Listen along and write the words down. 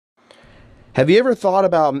Have you ever thought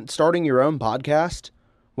about starting your own podcast?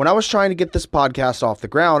 When I was trying to get this podcast off the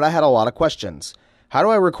ground, I had a lot of questions. How do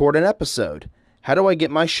I record an episode? How do I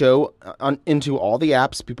get my show into all the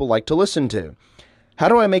apps people like to listen to? How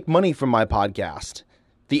do I make money from my podcast?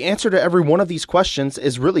 The answer to every one of these questions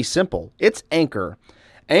is really simple. It's Anchor.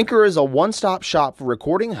 Anchor is a one-stop shop for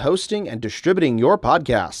recording, hosting, and distributing your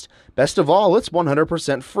podcast. Best of all, it's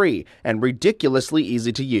 100% free and ridiculously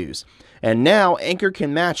easy to use. And now, Anchor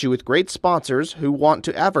can match you with great sponsors who want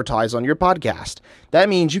to advertise on your podcast. That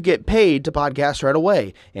means you get paid to podcast right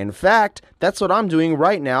away. In fact, that's what I'm doing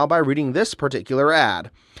right now by reading this particular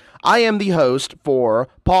ad. I am the host for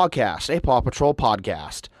Pawcast, a Paw Patrol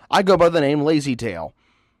podcast. I go by the name Lazy Tail.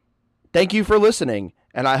 Thank you for listening,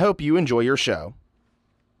 and I hope you enjoy your show.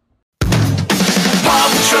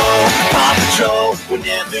 Paw Patrol,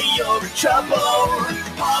 whenever you're in trouble.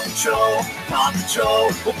 Paw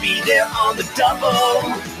Patrol, we'll be there on the double.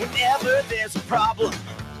 Whenever there's a problem,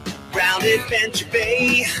 round Adventure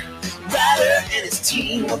Bay, Ryder and his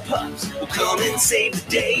team of pups will come and save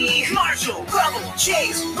the day. Marshall, Rubble,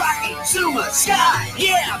 Chase, Rocky, Zuma, Sky,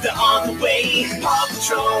 yeah, they're on the way. Paw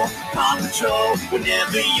Patrol,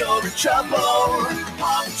 whenever you're in trouble.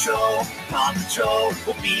 Paw Patrol,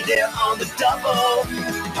 we'll be there on the double.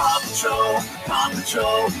 Paw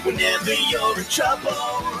Patrol, whenever you're in trouble.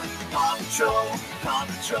 Paw Patrol,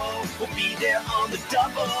 we'll be there on the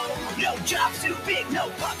double. No job's too big, no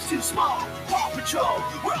pups too small. Paw Patrol,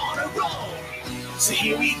 we're on a roll. So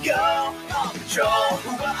here we go, Paw Patrol,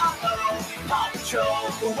 whoa-oh-oh. Paw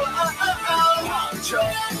Patrol, whoa-oh-oh. Paw Patrol.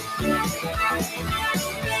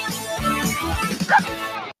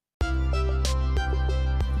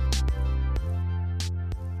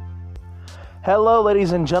 Hello,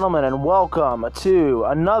 ladies and gentlemen, and welcome to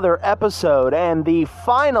another episode and the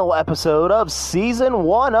final episode of Season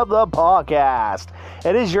 1 of the podcast.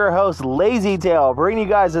 It is your host, Lazy Tail, bringing you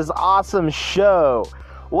guys this awesome show.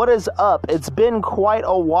 What is up? It's been quite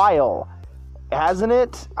a while, hasn't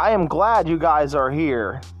it? I am glad you guys are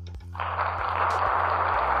here.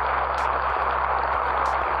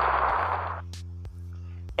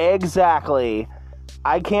 Exactly.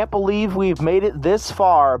 I can't believe we've made it this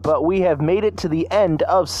far, but we have made it to the end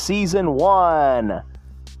of Season 1.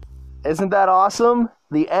 Isn't that awesome?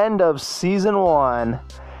 The end of Season 1.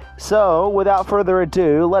 So, without further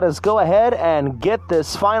ado, let us go ahead and get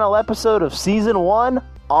this final episode of Season 1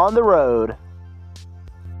 on the road.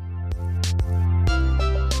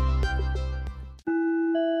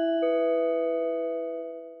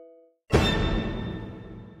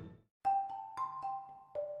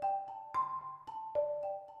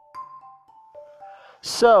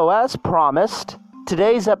 So, as promised,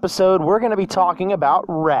 today's episode we're going to be talking about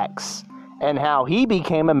Rex and how he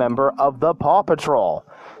became a member of the Paw Patrol.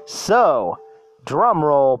 So, drum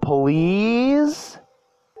roll, please.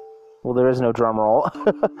 Well, there is no drum roll.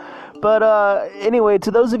 But anyway, to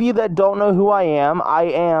those of you that don't know who I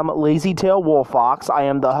am Lazy Tail Wolffox. I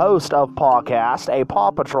am the host of Pawcast, a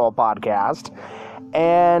Paw Patrol podcast.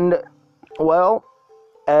 And, well,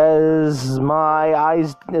 if my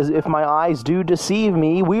eyes do deceive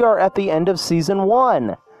me, we are at the end of Season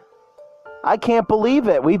 1. I can't believe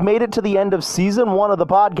it. We've made it to the end of Season 1 of the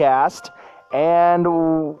podcast, and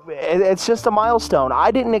it's just a milestone.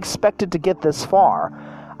 I didn't expect it to get this far.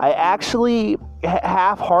 I actually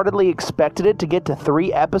half-heartedly expected it to get to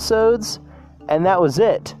 3 episodes, and that was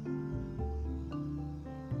it.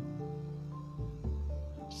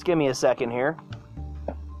 Just give me a second here.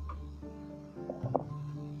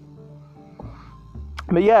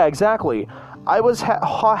 But yeah, exactly. I was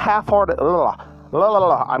half-hearted.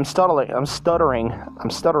 I'm stuttering.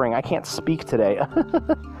 I can't speak today.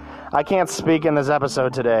 I can't speak in this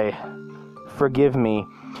episode today. Forgive me.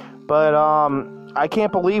 But I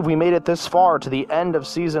can't believe we made it this far to the end of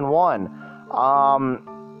Season 1.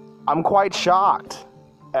 I'm quite shocked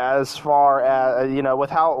as far as with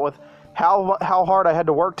how hard I had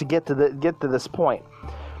to work to get to this point.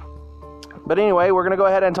 But anyway, we're going to go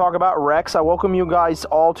ahead and talk about Rex. I welcome you guys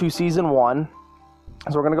all to Season 1.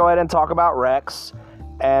 So we're going to go ahead and talk about Rex.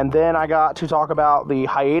 And then I got to talk about the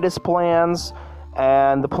hiatus plans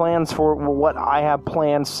and the plans for what I have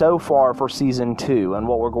planned so far for Season 2 and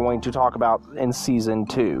what we're going to talk about in Season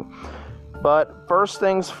 2. But first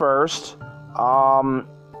things first, there's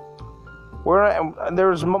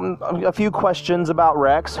a few questions about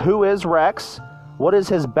Rex. Who is Rex? What is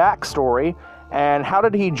his backstory? And how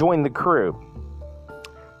did he join the crew?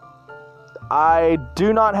 I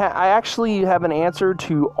actually have an answer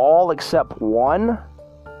to all except one,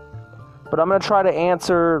 but I'm going to try to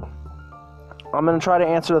answer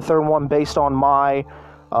the third one based on my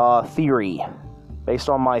theory, based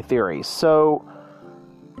on my theories. So,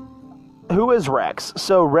 who is Rex?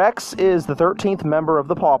 So, Rex is the 13th member of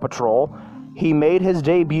the Paw Patrol. He made his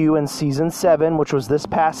debut in Season 7, which was this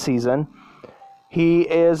past season. He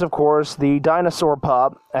is, of course, the dinosaur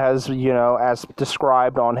pup, as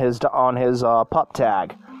described on his pup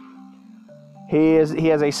tag. He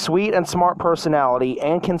has a sweet and smart personality,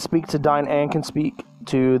 and can speak to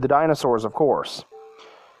the dinosaurs, of course.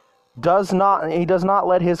 He does not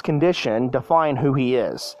let his condition define who he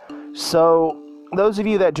is. So, those of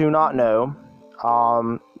you that do not know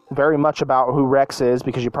very much about who Rex is,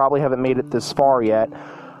 because you probably haven't made it this far yet,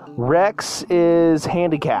 Rex is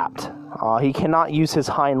handicapped. He cannot use his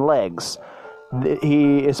hind legs.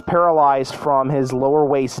 He is paralyzed from his lower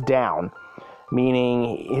waist down,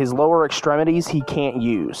 meaning his lower extremities he can't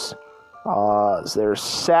use. They're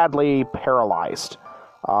sadly paralyzed.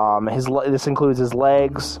 This includes his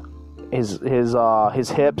legs, his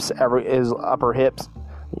hips, his upper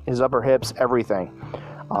hips, everything.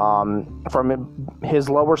 From his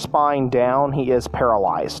lower spine down, he is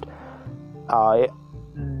paralyzed.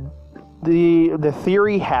 The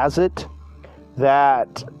theory has it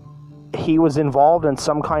that he was involved in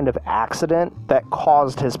some kind of accident that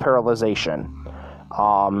caused his paralyzation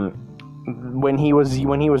when he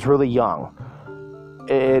was really young.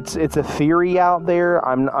 It's a theory out there.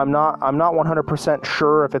 I'm not 100%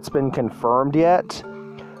 sure if it's been confirmed yet,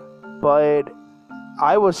 but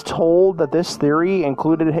I was told that this theory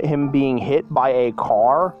included him being hit by a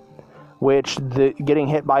car, which getting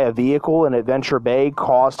hit by a vehicle in Adventure Bay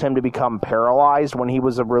caused him to become paralyzed when he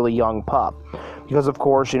was a really young pup. Because, of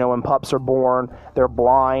course, when pups are born, they're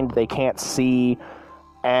blind, they can't see,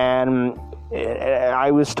 and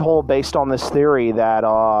I was told, based on this theory, that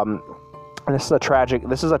this is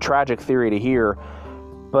a tragic theory to hear,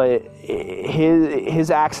 but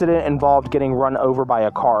his accident involved getting run over by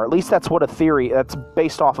a car. At least that's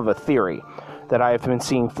based off of a theory that I've been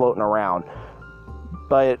seeing floating around.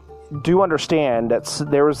 But do understand that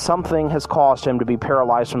something has caused him to be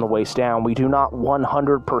paralyzed from the waist down. We do not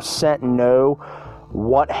 100% know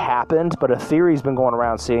what happened, but a theory's been going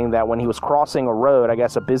around saying that when he was crossing a road, I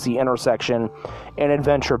guess a busy intersection in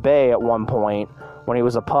Adventure Bay at one point, when he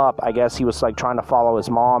was a pup, I guess he was trying to follow his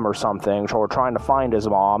mom or something, or trying to find his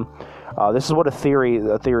mom. This is what a theory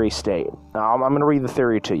state. Now, I'm going to read the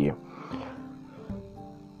theory to you.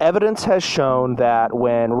 Evidence has shown that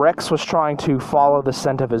when Rex was trying to follow the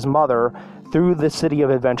scent of his mother through the city of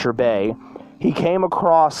Adventure Bay, he came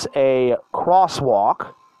across a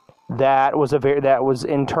crosswalk that was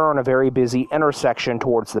in turn a very busy intersection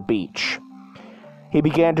towards the beach. He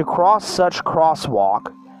began to cross such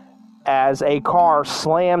crosswalk as a car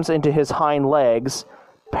slams into his hind legs,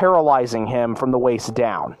 paralyzing him from the waist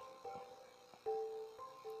down.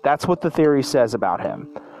 That's what the theory says about him.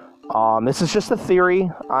 This is just a theory.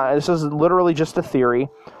 This is literally just a theory.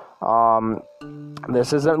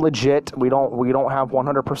 This isn't legit. We don't have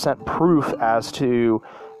 100% proof as to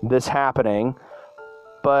this happening.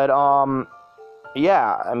 But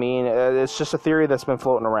yeah, I mean, it's just a theory that's been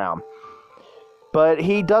floating around. But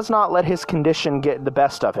he does not let his condition get the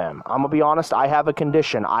best of him. I'm gonna be honest. I have a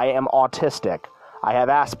condition. I am autistic. I have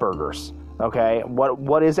Asperger's. Okay,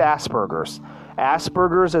 what is Asperger's?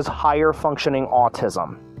 Asperger's is higher functioning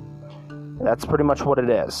autism. That's pretty much what it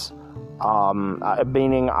is.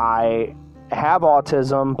 Meaning I have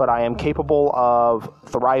autism, but I am capable of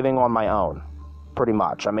thriving on my own. Pretty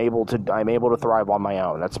much, I'm able to thrive on my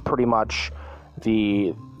own. That's pretty much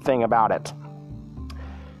the thing about it.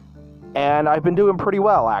 And I've been doing pretty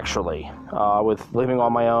well, actually, with living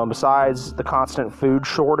on my own. Besides the constant food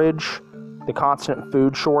shortage, other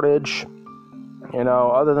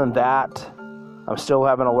than that, I'm still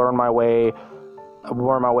having to learn my ways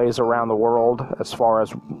around the world as far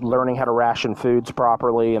as learning how to ration foods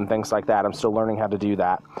properly and things like that. I'm still learning how to do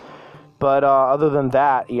that. But other than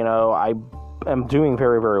that, I am doing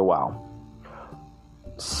very, very well.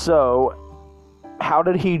 So, how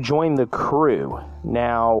did he join the crew?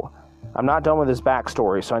 Now, I'm not done with his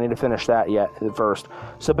backstory, so I need to finish that first.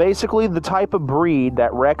 So basically, the type of breed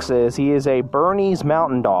that Rex is, he is a Bernese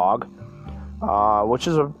Mountain Dog, which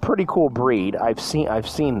is a pretty cool breed. I've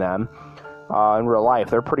seen them in real life.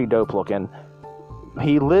 They're pretty dope looking.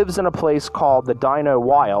 He lives in a place called the Dino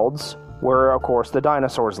Wilds, where, of course, the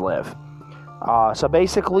dinosaurs live. So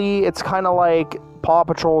basically, it's kind of like Paw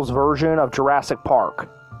Patrol's version of Jurassic Park.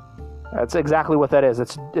 That's exactly what that is.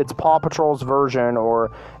 It's Paw Patrol's version,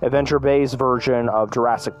 or Adventure Bay's version of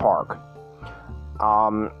Jurassic Park.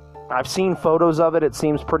 I've seen photos of it. It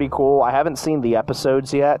seems pretty cool. I haven't seen the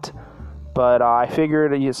episodes yet, but I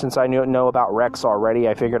figured, since I know about Rex already,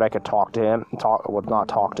 I figured I could talk to him.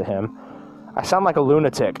 I sound like a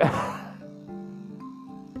lunatic.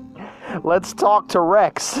 Let's talk to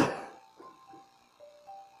Rex.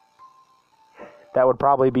 That would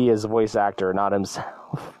probably be his voice actor, not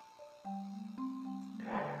himself.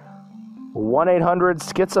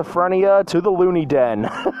 1-800-schizophrenia to the loony den.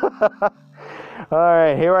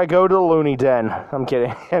 Alright, here I go to the loony den. I'm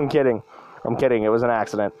kidding. It was an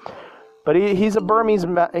accident. But he's a Bernese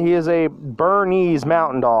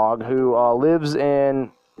mountain dog who lives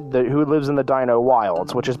in the Dino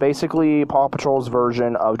Wilds, which is basically Paw Patrol's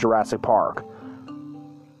version of Jurassic Park.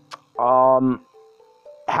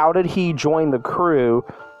 How did he join the crew?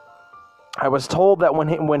 I was told that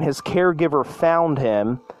when his caregiver found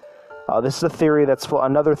him, this is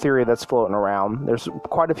another theory that's floating around. There's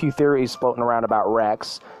quite a few theories floating around about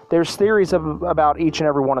Rex. There's theories about each and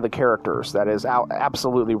every one of the characters. That is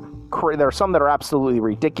absolutely. There are some that are absolutely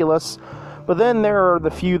ridiculous, but then there are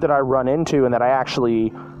the few that I run into and that I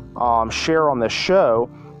actually share on this show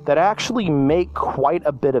that actually make quite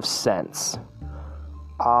a bit of sense.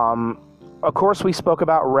 Of course, we spoke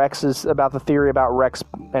about the theory about Rex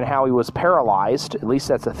and how he was paralyzed. At least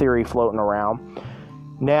that's a theory floating around.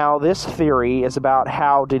 Now, this theory is about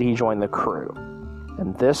how did he join the crew.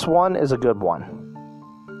 And this one is a good one.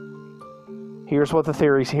 Here's what the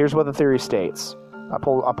theory states. I'm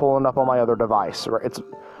pulling it up on my other device. It's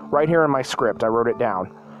right here in my script. I wrote it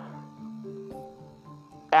down.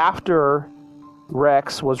 After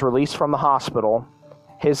Rex was released from the hospital,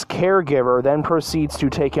 his caregiver then proceeds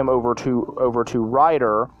to take him over to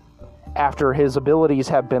Ryder after his abilities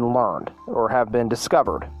have been learned or have been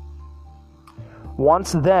discovered.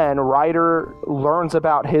 Once then, Ryder learns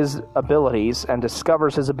about his abilities and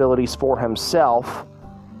discovers his abilities for himself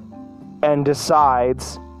and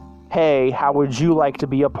decides, hey, how would you like to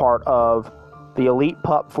be a part of the elite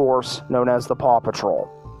pup force known as the Paw Patrol?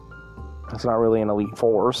 It's not really an elite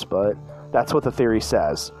force, but that's what the theory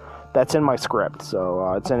says. That's in my script,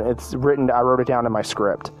 so it's written. I wrote it down in my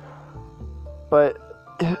script. But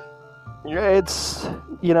it's,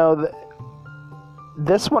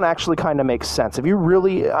 this one actually kind of makes sense. If you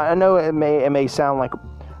really, I know it may sound like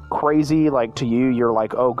crazy, like to you, you're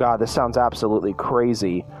like, oh god, this sounds absolutely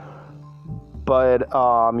crazy. But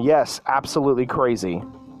yes, absolutely crazy.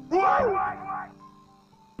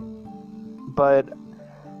 But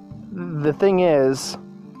the thing is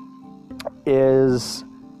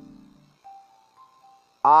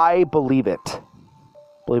I believe it.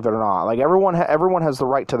 Believe it or not. Like, everyone has the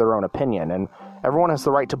right to their own opinion, and everyone has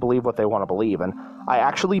the right to believe what they want to believe, and I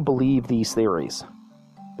actually believe these theories.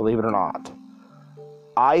 Believe it or not.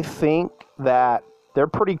 I think that they're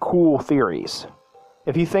pretty cool theories.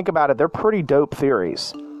 If you think about it, they're pretty dope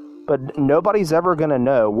theories. But nobody's ever going to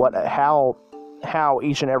know how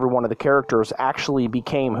each and every one of the characters actually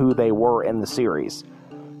became who they were in the series.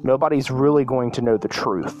 Nobody's really going to know the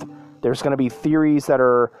truth. There's going to be theories that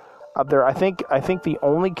are up there. I think the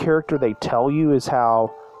only character they tell you is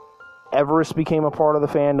how Everest became a part of the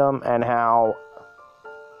fandom and how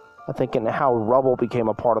Rubble became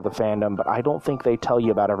a part of the fandom, but I don't think they tell you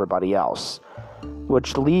about everybody else,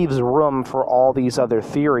 which leaves room for all these other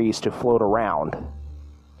theories to float around.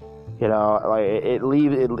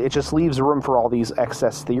 It just leaves room for all these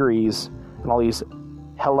excess theories and all these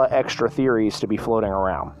hella extra theories to be floating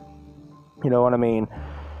around. You know what I mean?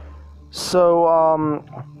 So,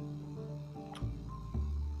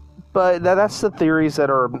 but that's the theories that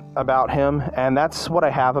are about him, and that's what I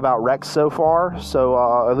have about Rex so far.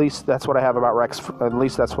 So, at least that's what I have about Rex.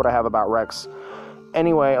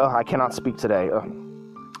 Anyway, I cannot speak today.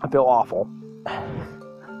 I feel awful.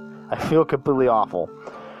 I feel completely awful.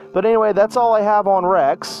 But anyway, that's all I have on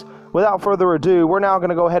Rex. Without further ado, we're now going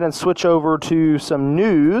to go ahead and switch over to some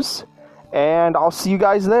news, and I'll see you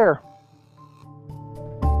guys there.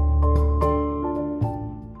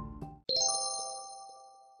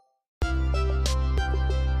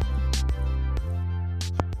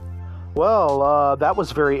 Well, that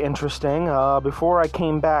was very interesting. Before I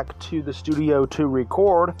came back to the studio to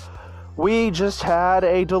record, we just had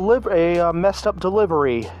a messed up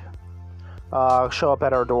delivery show up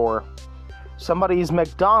at our door. Somebody's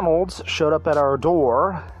McDonald's showed up at our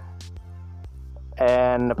door,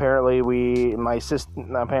 and apparently my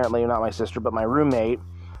roommate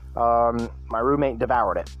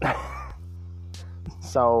devoured it.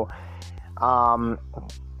 So, I'm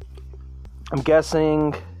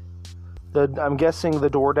guessing the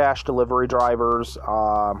DoorDash delivery drivers,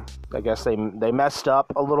 I guess they messed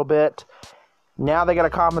up a little bit. Now they got to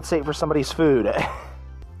compensate for somebody's food.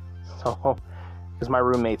 So, because my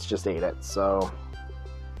roommates just ate it. So,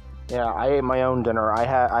 yeah, I ate my own dinner.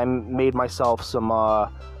 I made myself some,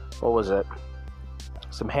 what was it?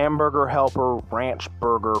 some Hamburger Helper ranch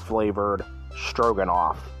burger flavored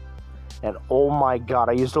stroganoff. And oh my god,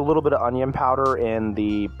 I used a little bit of onion powder in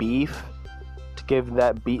the beef to give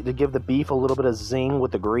the beef a little bit of zing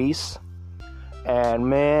with the grease. And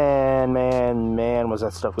man, was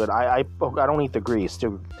that stuff good. I don't eat the grease,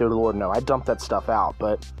 dear Lord, no. I dump that stuff out,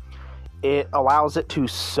 but it allows it to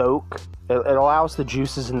soak. It allows the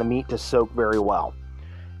juices in the meat to soak very well.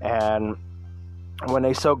 And when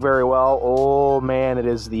they soak very well, oh man, it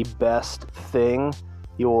is the best thing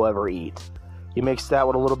you will ever eat. You mix that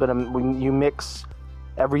with a little bit of, you mix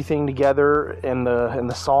everything together in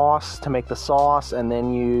the sauce to make the sauce, and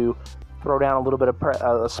then you throw down a little bit of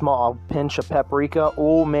a small pinch of paprika.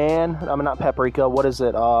 Oh man, I mean not paprika. What is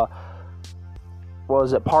it?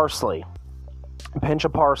 Parsley. A pinch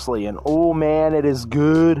of parsley, and oh man, it is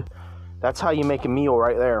good. That's how you make a meal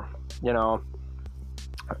right there. You know,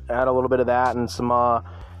 add a little bit of that and some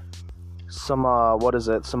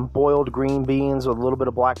boiled green beans with a little bit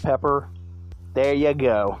of black pepper. There you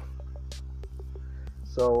go.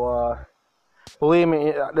 So, believe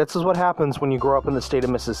me, this is what happens when you grow up in the state of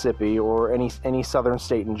Mississippi or any southern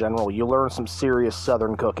state in general. You learn some serious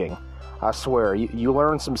southern cooking. I swear, you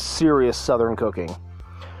learn some serious southern cooking.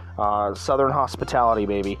 Southern hospitality,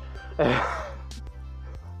 baby.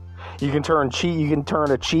 You can turn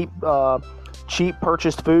a cheap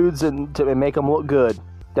purchased foods and make them look good.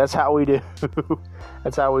 That's how we do.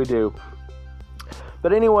 That's how we do.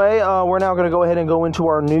 But anyway, we're now going to go ahead and go into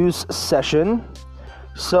our news session.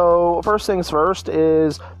 So, first things first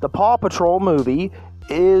is the Paw Patrol movie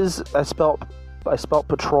is... I spelt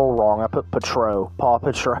patrol wrong. I put Patro. Paw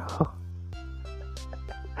Patrol.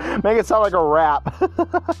 Make it sound like a rap.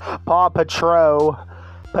 Paw Patrol.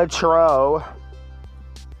 Patro.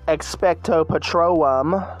 Expecto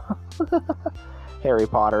Patronum. Harry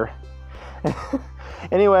Potter.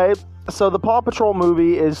 Anyway, so the Paw Patrol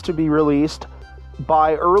movie is to be released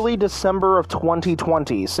by early December of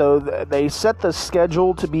 2020. So they set the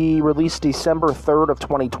schedule to be released December 3rd of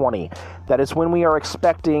 2020. That is when we are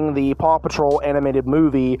expecting the Paw Patrol animated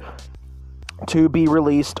movie to be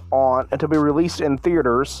released in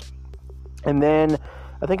theaters. And then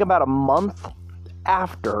I think about a month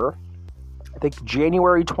after, I think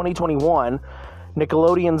January 2021,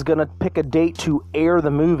 Nickelodeon's going to pick a date to air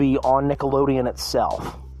the movie on Nickelodeon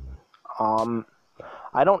itself.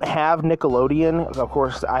 I don't have Nickelodeon. Of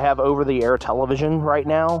course, I have over-the-air television right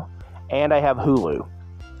now, and I have Hulu.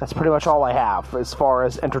 That's pretty much all I have as far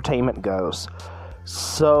as entertainment goes.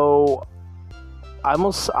 So,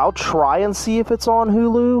 I'll try and see if it's on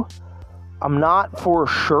Hulu. I'm not for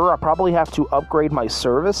sure. I probably have to upgrade my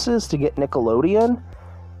services to get Nickelodeon,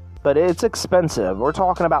 but it's expensive. We're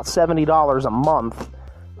talking about $70 a month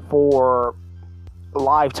for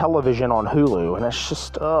live television on Hulu, and it's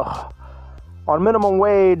just, ugh. On minimum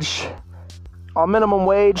wage,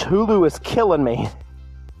 Hulu is killing me.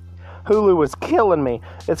 Hulu is killing me.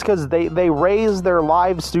 It's because they raised their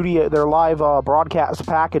live broadcast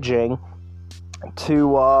packaging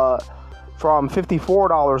to from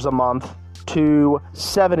 $54 a month to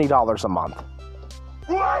 $70 a month.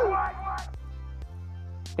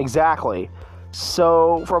 Exactly.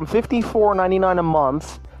 So from $54.99 a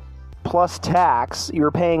month plus tax,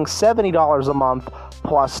 you're paying $70 a month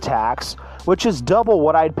plus tax, which is double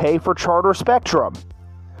what I'd pay for Charter Spectrum.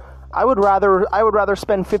 I would rather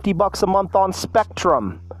spend $50 a month on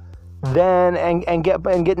Spectrum than and get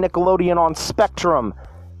Nickelodeon on Spectrum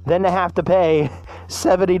than to have to pay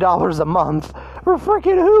 $70 a month for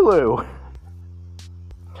freaking Hulu.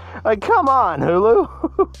 Like, come on,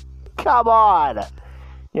 Hulu. Come on.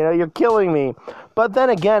 You know, you're killing me. But then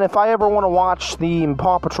again, if I ever want to watch the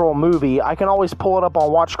Paw Patrol movie, I can always pull it up on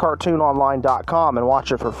watchcartoononline.com and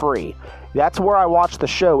watch it for free. That's where I watch the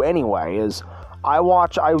show anyway, is I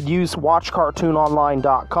use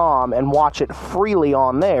watchcartoononline.com and watch it freely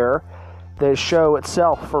on there, the show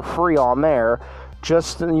itself for free on there.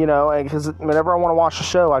 Just, you know, because whenever I want to watch the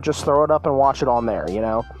show, I just throw it up and watch it on there, you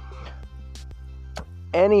know.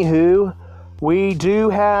 Anywho, we do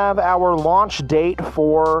have our launch date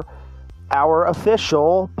for our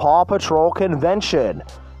official Paw Patrol convention.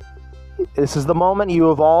 This is the moment you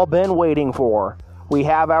have all been waiting for. We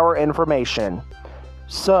have our information.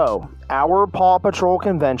 So, our Paw Patrol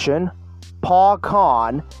convention,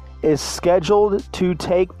 PawCon, is scheduled to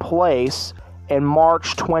take place in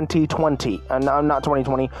March 2020. Not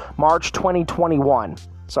 2020, March 2021.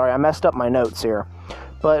 Sorry, I messed up my notes here.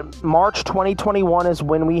 But March 2021 is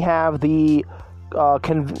when we have the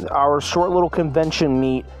our short little convention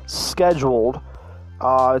meet scheduled.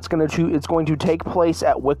 It's going to take place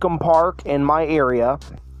at Wickham Park in my area.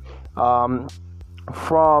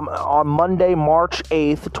 on Monday, March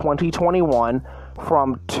 8th, 2021,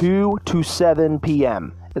 from 2 to 7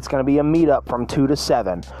 p.m. It's going to be a meetup from 2 to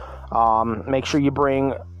 7. Make sure you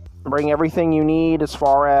bring everything you need as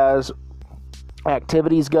far as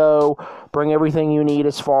activities go. Bring everything you need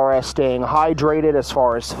as far as staying hydrated, as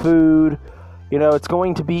far as food. You know, you're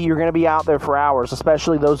going to be out there for hours,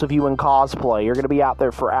 especially those of you in cosplay. You're going to be out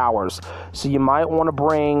there for hours. So you might want to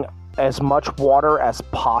bring as much water as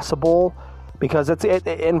possible, because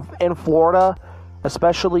in Florida,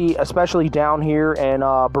 especially down here in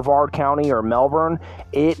Brevard County or Melbourne,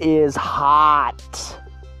 it is hot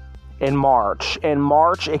in March. In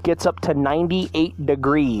March, it gets up to 98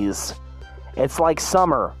 degrees. It's like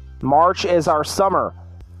summer. March is our summer.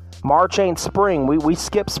 March ain't spring. We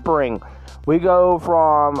skip spring. We go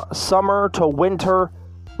from summer to winter.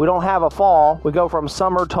 We don't have a fall. We go from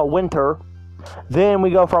summer to winter. Then we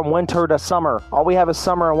go from winter to summer. All we have is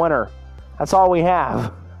summer and winter. That's all we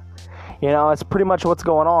have. You know, that's pretty much what's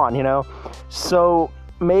going on, you know. So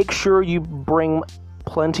make sure you bring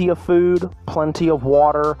plenty of food, plenty of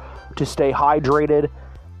water to stay hydrated.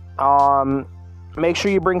 Make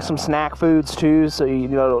sure you bring some snack foods too, so you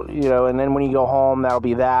know, and then when you go home, that'll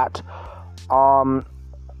be that.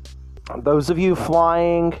 Those of you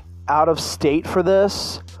flying out of state for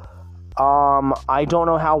this, I don't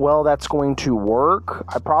know how well that's going to work.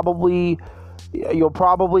 You'll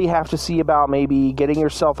probably have to see about maybe getting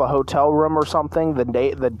yourself a hotel room or something the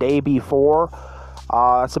day before.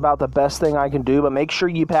 That's about the best thing I can do, but make sure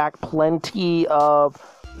you pack plenty of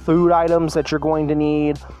food items that you're going to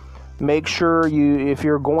need. Make sure if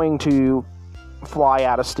you're going to fly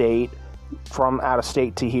out of state, from out of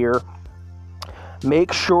state to here,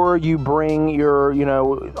 make sure you bring your,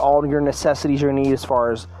 all your necessities you need as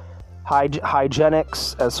far as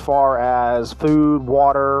hygienics, as far as food,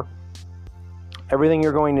 water, everything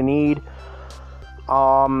you're going to need.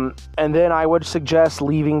 And then I would suggest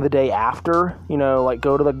leaving the day after, like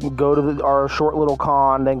go to our short little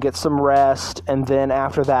con, then get some rest, and then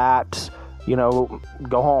after that,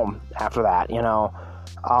 go home after that,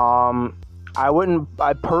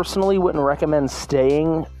 I personally wouldn't recommend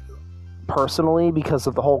staying personally because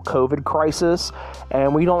of the whole COVID crisis,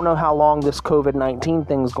 and we don't know how long this COVID-19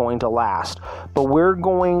 thing's going to last. But we're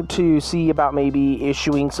going to see about maybe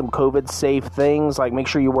issuing some COVID-safe things, like make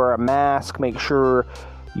sure you wear a mask, make sure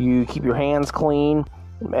you keep your hands clean,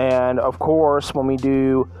 and of course, when we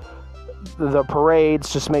do the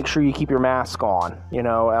parades, just make sure you keep your mask on, at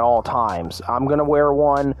all times. I'm going to wear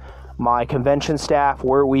one. My convention staff,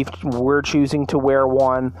 we're choosing to wear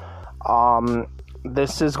one.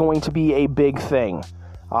 This is going to be a big thing.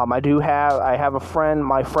 I have a friend.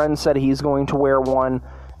 My friend said he's going to wear one.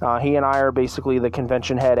 He and I are basically the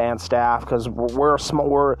convention head and staff, because we're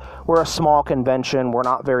a small convention. We're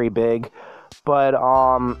not very big, but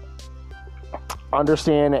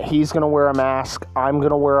understand that he's going to wear a mask. I'm going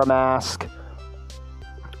to wear a mask.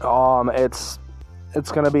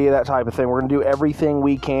 It's going to be that type of thing. We're going to do everything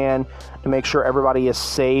we can to make sure everybody is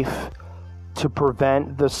safe to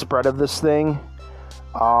prevent the spread of this thing.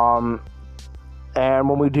 And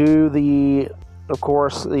when we do the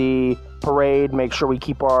parade, make sure we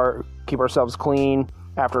keep ourselves clean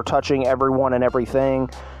after touching everyone and everything,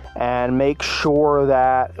 and make sure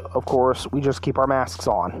that, of course, we just keep our masks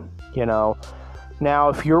on, Now,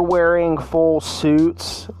 if you're wearing full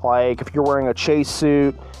suits, like if you're wearing a chase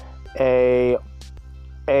suit, a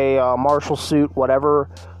marshal suit, whatever,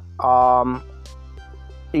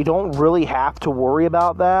 you don't really have to worry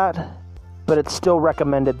about that, but it's still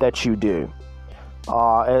recommended that you do.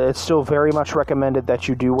 It's still very much recommended that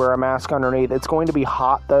you do wear a mask underneath. It's going to be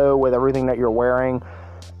hot, though, with everything that you're wearing.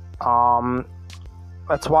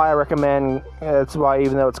 That's why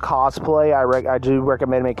even though it's cosplay, I do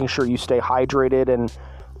recommend making sure you stay hydrated and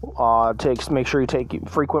make sure you take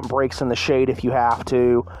frequent breaks in the shade if you have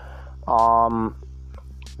to.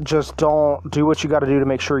 Just do what you got to do to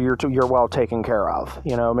make sure you're well taken care of.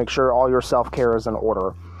 Make sure all your self-care is in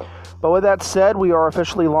order. But with that said, we are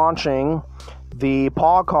officially launching the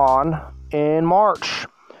PawCon in March.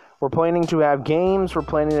 We're planning to have games. We're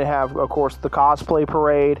planning to have, of course, the cosplay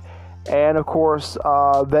parade. And, of course,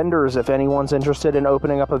 vendors. If anyone's interested in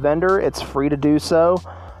opening up a vendor, it's free to do so.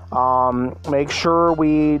 Make sure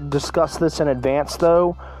we discuss this in advance,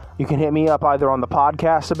 though. You can hit me up either on the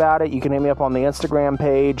podcast about it. You can hit me up on the Instagram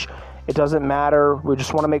page. It doesn't matter. We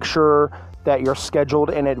just want to make sure that you're scheduled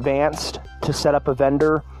in advance to set up a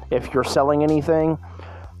vendor if you're selling anything.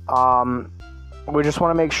 We just want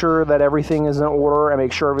to make sure that everything is in order and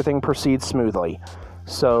make sure everything proceeds smoothly.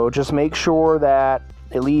 So just make sure that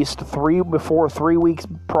at least 3 weeks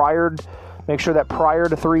prior make sure that prior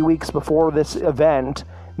to 3 weeks before this event,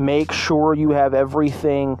 make sure you have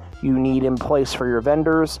everything you need in place for your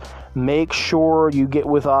vendors. Make sure you get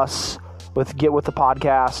with us, get with the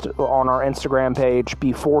podcast on our Instagram page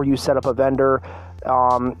before you set up a vendor.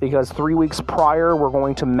 Because 3 weeks prior, we're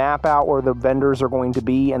going to map out where the vendors are going to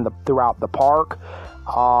be throughout the park.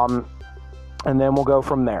 And then we'll go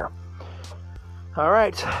from there. All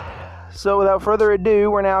right. So without further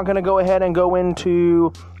ado, we're now going to go ahead and go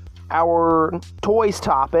into our toys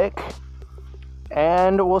topic.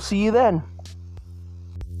 And we'll see you then.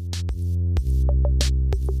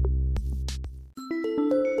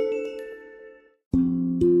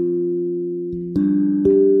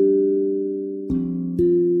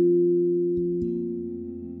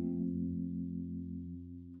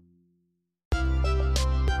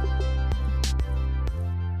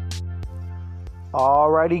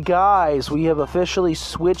 Alrighty guys, we have officially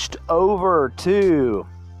switched over to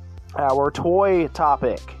our toy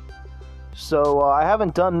topic. So I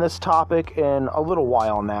haven't done this topic in a little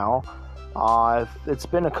while now. It's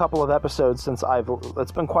been a couple of episodes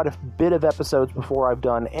it's been quite a bit of episodes before I've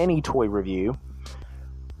done any toy review.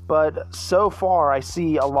 But so far I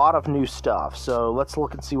see a lot of new stuff, so let's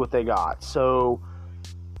look and see what they got. So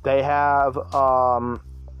they have,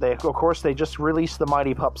 they just released the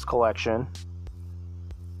Mighty Pups collection.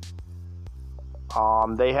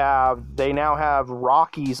 They now have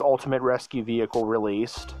Rocky's Ultimate Rescue Vehicle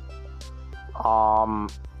released.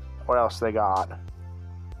 What else they got?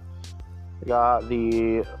 They got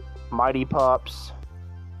the Mighty Pups.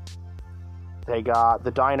 They got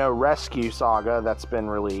the Dino Rescue Saga that's been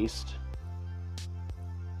released.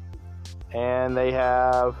 And they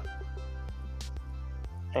have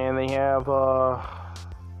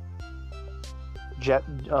Jet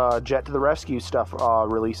to the Rescue stuff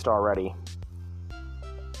released already.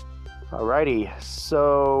 Alrighty,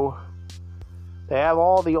 so they have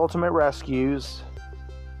all the Ultimate Rescues.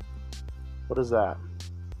 What is that?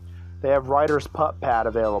 They have Ryder's Pup Pad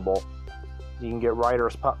available. You can get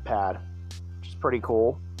Ryder's Pup Pad, which is pretty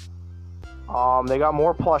cool. They got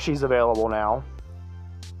more plushies available now.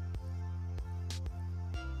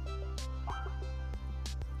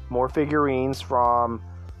 More figurines from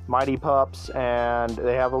Mighty Pups, and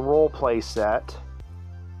they have a role play set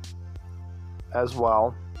as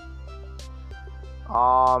well.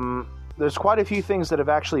 There's quite a few things that have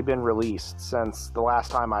actually been released since the last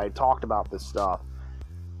time I talked about this stuff.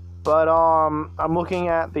 But I'm looking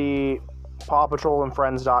at the Paw Patrol and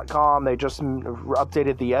Friends.com. They just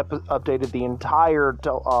updated the entire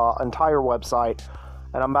website,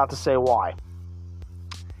 and I'm about to say why.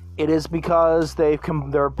 It is because they've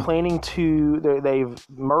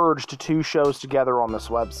merged two shows together on this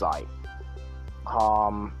website.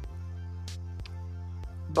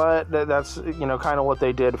 But that's, kind of what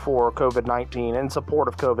they did for COVID-19, in support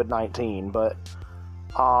of COVID-19. But,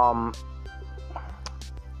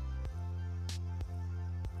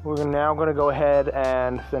 we're now going to go ahead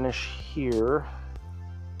and finish here.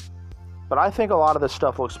 But I think a lot of this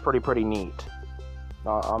stuff looks pretty neat.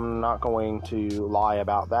 I'm not going to lie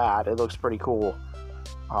about that. It looks pretty cool.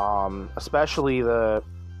 Especially the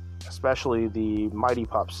Mighty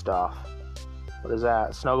Pup stuff. What is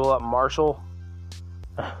that? Snuggle Up Marshall?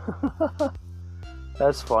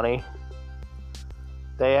 That's funny.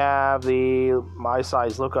 They have the My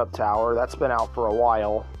Size Lookup Tower. That's been out for a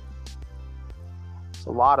while. There's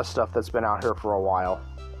a lot of stuff that's been out here for a while.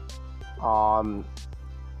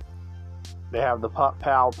 They have the Pup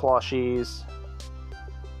Pal plushies.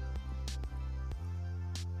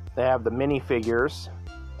 They have the minifigures.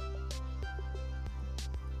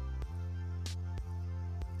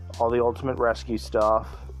 All the Ultimate Rescue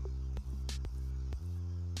stuff.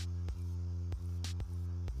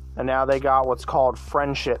 And now they got what's called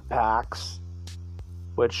Friendship Packs,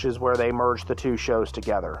 which is where they merge the two shows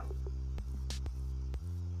together.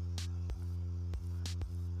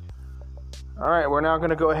 Alright, we're now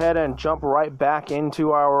going to go ahead and jump right back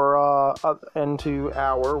into our,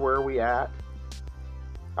 where are we at?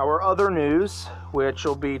 Our other news, which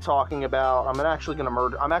will be talking about, I'm actually going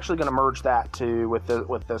to merge that too with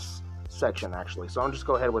this section actually. So I'm just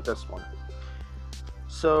go ahead with this one.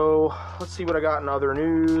 So let's see what I got in other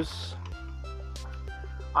news.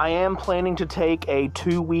 I am planning to take a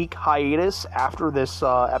 2-week hiatus after this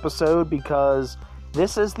episode because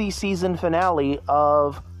this is the season finale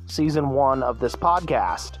of season 1 of this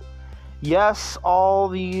podcast. Yes, all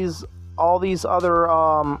these other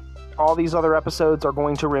episodes are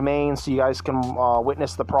going to remain, so you guys can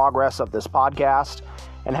witness the progress of this podcast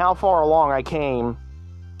and how far along I came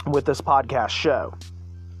with this podcast show.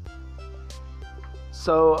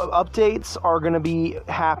 So updates are going to be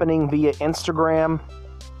happening via Instagram.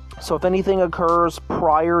 So if anything occurs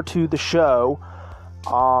prior to the show,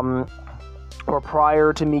 or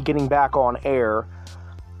prior to me getting back on air,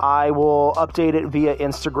 I will update it via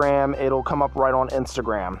Instagram. It'll come up right on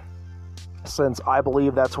Instagram, since I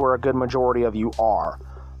believe that's where a good majority of you are.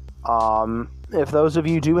 If those of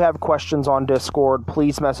you do have questions on Discord,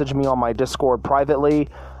 please message me on my Discord privately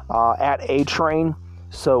at A-Train.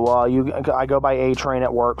 So I go by A-Train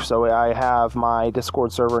at work, so I have my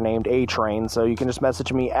Discord server named A-Train. So you can just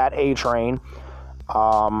message me at A-Train.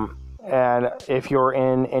 And if you're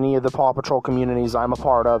in any of the Paw Patrol communities I'm a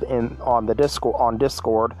part of on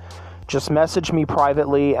Discord, just message me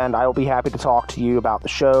privately, and I will be happy to talk to you about the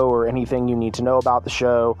show or anything you need to know about the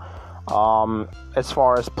show. As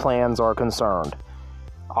far as plans are concerned,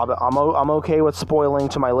 I'm okay with spoiling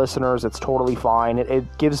to my listeners. It's totally fine.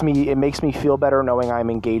 It makes me feel better knowing I'm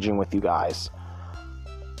engaging with you guys.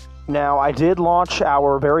 Now, I did launch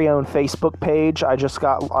our very own Facebook page. I just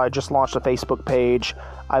launched a Facebook page,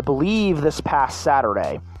 I believe, this past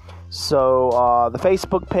Saturday. So the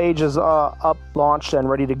Facebook page is up, launched, and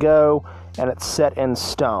ready to go, and it's set in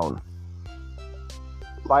stone.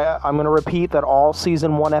 I'm going to repeat that all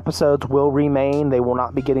Season 1 episodes will remain. They will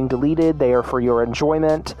not be getting deleted. They are for your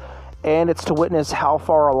enjoyment, and it's to witness how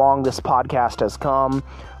far along this podcast has come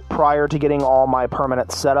prior to getting all my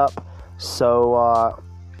permanent setup. So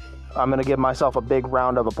I'm going to give myself a big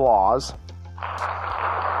round of applause.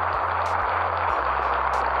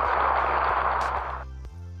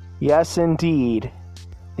 Yes, indeed.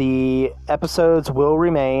 The episodes will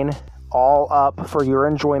remain all up for your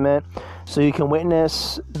enjoyment, so you can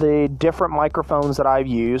witness the different microphones that I've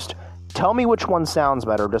used. Tell me which one sounds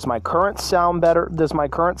better. Does my current sound better? Does my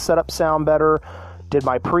current setup sound better? Did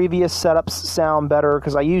my previous setups sound better?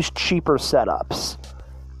 Because I used cheaper setups.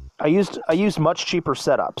 I used much cheaper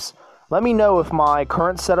setups. Let me know if my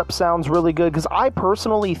current setup sounds really good, because I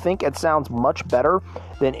personally think it sounds much better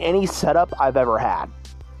than any setup I've ever had.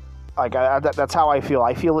 That's how I feel.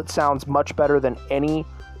 I feel it sounds much better than any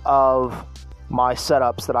of my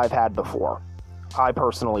setups that I've had before. I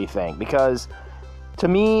personally think, because to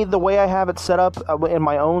me, the way I have it set up in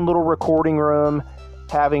my own little recording room,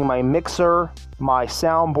 having my mixer, my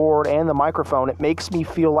soundboard, and the microphone, it makes me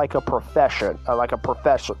feel like a professional.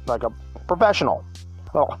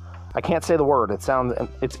 Well, I can't say the word. It's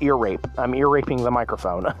ear rape. I'm ear raping the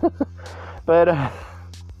microphone. But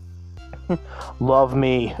love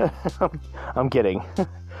me. I'm kidding.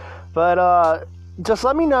 But just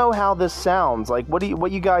let me know how this sounds. Like, what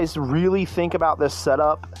you guys really think about this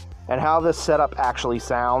setup and how this setup actually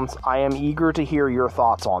sounds. I am eager to hear your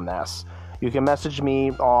thoughts on this. You can message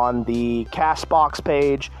me on the Castbox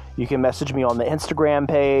page. You can message me on the Instagram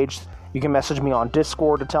page. You can message me on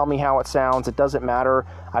Discord to tell me how it sounds. It doesn't matter.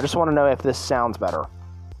 I just want to know if this sounds better.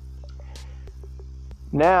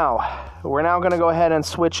 Now, we're now going to go ahead and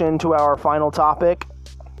switch into our final topic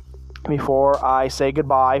before I say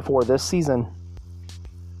goodbye for this season.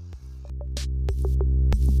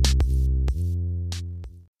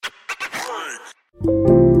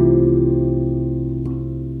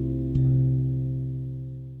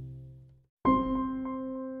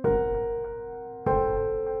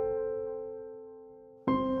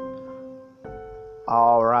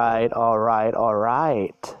 All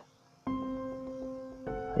right.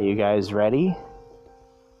 Are you guys ready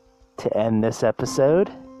to end this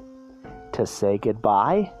episode? To say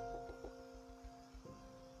goodbye?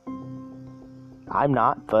 I'm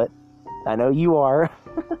not, but I know you are.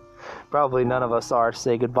 Probably none of us are to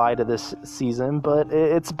say goodbye to this season, but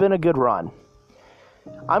it's been a good run.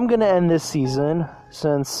 I'm going to end this season,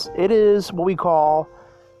 since it is what we call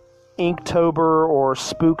Inktober or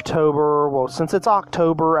Spooktober. Well, since it's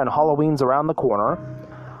October and Halloween's around the corner,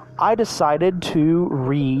 I decided to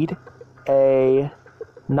read a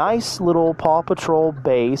nice little Paw Patrol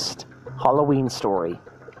based Halloween story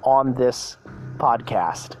on this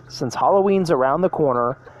podcast, since Halloween's around the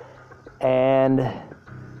corner, and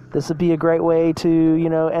this would be a great way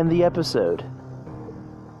to, end the episode.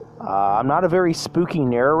 I'm not a very spooky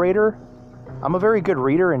narrator. I'm a very good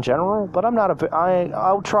reader in general, but I'm not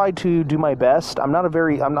I'll try to do my best. I'm not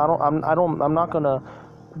gonna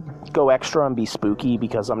go extra and be spooky,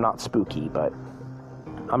 because I'm not spooky, but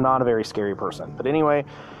I'm not a very scary person. But anyway,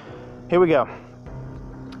 here we go.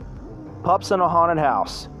 Pups in a Haunted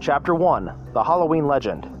House, Chapter 1, The Halloween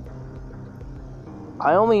Legend.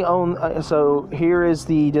 I only own, so here is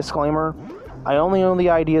the disclaimer. I only own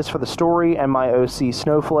the ideas for the story and my OC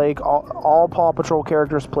Snowflake. All Paw Patrol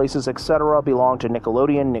characters, places, etc. belong to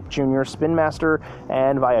Nickelodeon, Nick Jr., Spin Master,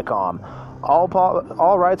 and Viacom.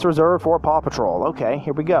 All rights reserved for Paw Patrol. Okay,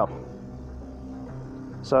 here we go.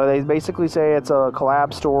 So they basically say it's a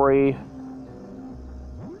collab story,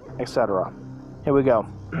 etc. Here we go.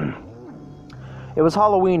 It was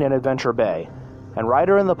Halloween in Adventure Bay, and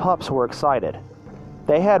Ryder and the pups were excited.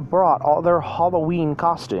 They had brought all their Halloween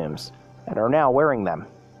costumes and are now wearing them.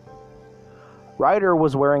 Ryder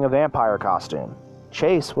was wearing a vampire costume.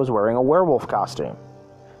 Chase was wearing a werewolf costume.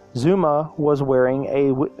 Zuma was wearing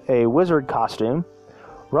a wizard costume.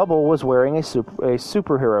 Rubble was wearing a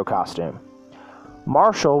superhero costume.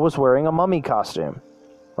 Marshall was wearing a mummy costume.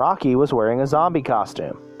 Rocky was wearing a zombie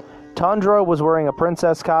costume. Tundra was wearing a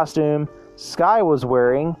princess costume. Sky was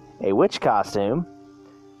wearing a witch costume.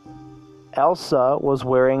 Elsa was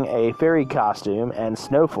wearing a fairy costume, and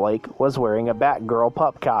Snowflake was wearing a Batgirl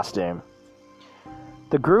pup costume.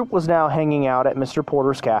 The group was now hanging out at Mr.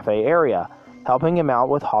 Porter's cafe area, helping him out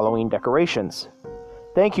with Halloween decorations.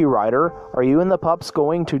 Thank you, Ryder. Are you and the pups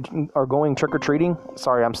going trick-or-treating?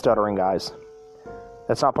 Sorry, I'm stuttering, guys.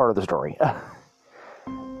 That's not part of the story.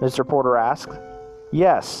 Mr. Porter asked.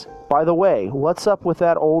 Yes. By the way, what's up with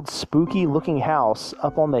that old spooky-looking house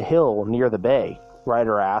up on the hill near the bay?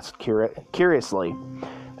 Ryder asked curiously.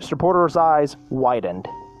 Mr. Porter's eyes widened.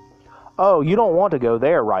 Oh, you don't want to go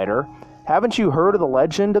there, Ryder. Haven't you heard of the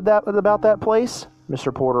legend about that place?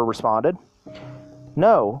 Mr. Porter responded.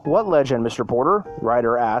 No, what legend, Mr. Porter?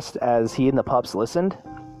 Ryder asked as he and the pups listened.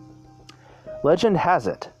 Legend has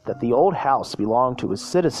it that the old house belonged to a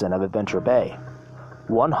citizen of Adventure Bay.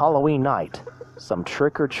 One Halloween night, some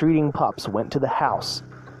trick-or-treating pups went to the house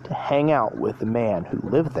to hang out with the man who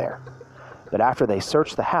lived there. But after they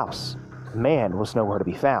searched the house, the man was nowhere to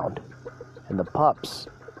be found, and the pups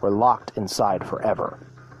were locked inside forever.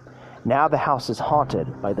 Now the house is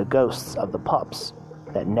haunted by the ghosts of the pups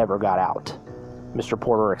that never got out, Mr.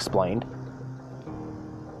 Porter explained.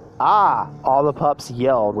 Ah! All the pups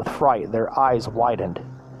yelled with fright, their eyes widened.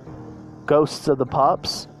 Ghosts of the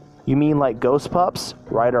pups? You mean like ghost pups?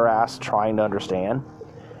 Ryder asked, trying to understand.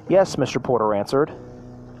 Yes, Mr. Porter answered.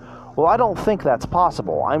 Well, I don't think that's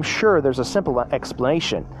possible. I'm sure there's a simple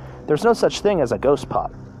explanation. There's no such thing as a ghost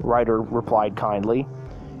pup, Ryder replied kindly.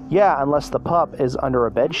 Yeah, unless the pup is under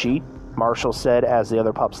a bedsheet, Marshall said as the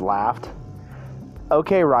other pups laughed.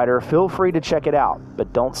 Okay, Ryder, feel free to check it out,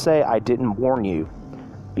 but don't say I didn't warn you.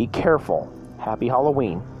 Be careful. Happy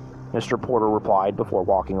Halloween, Mr. Porter replied before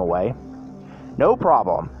walking away. No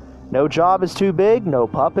problem. No job is too big, no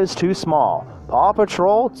pup is too small. Paw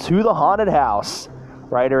Patrol to the haunted house,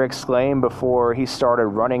 Ryder exclaimed before he started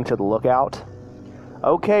running to the lookout.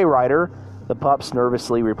 Okay, Ryder, the pups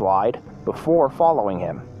nervously replied before following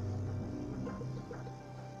him.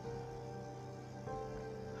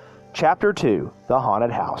 Chapter 2, The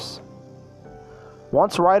Haunted House.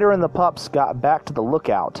 Once Ryder and the pups got back to the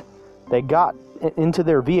lookout, they got into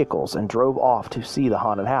their vehicles and drove off to see the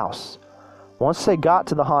haunted house. Once they got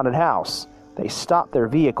to the haunted house, they stopped their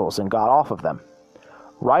vehicles and got off of them.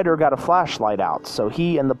 Ryder got a flashlight out so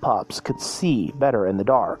he and the pups could see better in the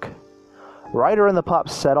dark. Ryder and the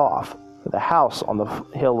pups set off for the house on the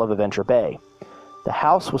hill of Adventure Bay. The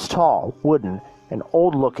house was tall, wooden, and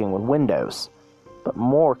old-looking with windows, but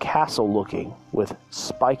more castle-looking with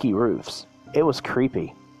spiky roofs. It was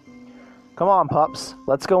creepy. Come on, pups,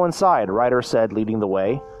 let's go inside, Ryder said, leading the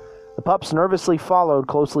way. The pups nervously followed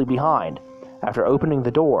closely behind. After opening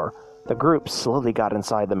the door, the group slowly got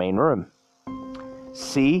inside the main room.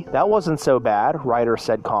 See, that wasn't so bad, Ryder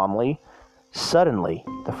said calmly. Suddenly,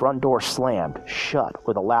 the front door slammed shut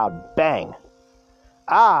with a loud bang.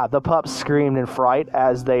 Ah! The pups screamed in fright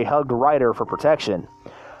as they hugged Ryder for protection.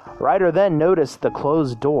 Ryder then noticed the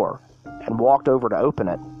closed door and walked over to open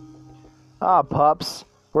it. Ah, pups,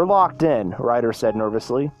 we're locked in, Ryder said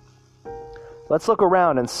nervously. Let's look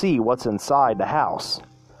around and see what's inside the house.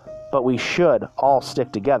 But we should all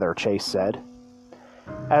stick together, Chase said.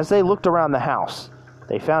 As they looked around the house,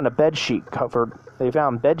 they found bedsheet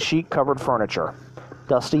covered furniture,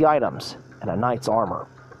 dusty items, and a knight's armor.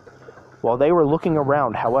 While they were looking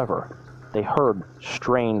around, however, they heard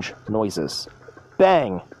strange noises.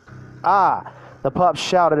 Bang! Ah! The pups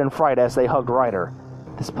shouted in fright as they hugged Ryder.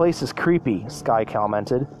 This place is creepy, Sky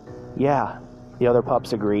commented. Yeah, the other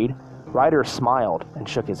pups agreed. Ryder smiled and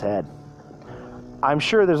shook his head. I'm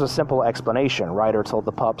sure there's a simple explanation, Ryder told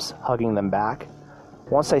the pups, hugging them back.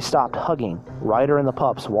 Once they stopped hugging, Ryder and the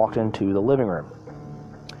pups walked into the living room.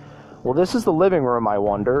 Well, this is the living room. I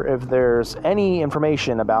wonder if there's any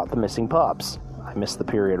information about the missing pups. I missed the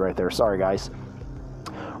period right there. Sorry, guys.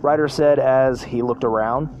 Ryder said as he looked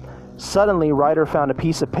around. Suddenly, Ryder found a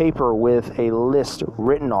piece of paper with a list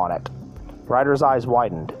written on it. Ryder's eyes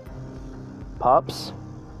widened. Pups?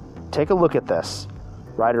 Take a look at this,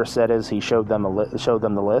 Ryder said as he showed them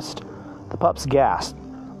the list. The pups gasped.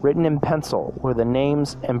 Written in pencil were the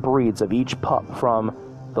names and breeds of each pup from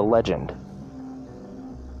the legend.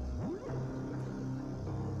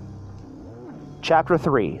 Chapter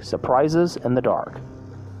 3, Surprises in the Dark.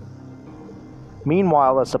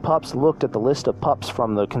 Meanwhile, as the pups looked at the list of pups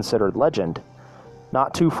from the considered legend,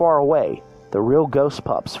 not too far away, the real ghost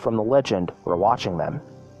pups from the legend were watching them.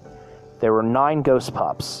 There were 9 ghost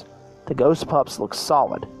pups. The ghost pups looked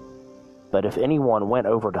solid, but if anyone went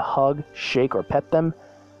over to hug, shake, or pet them,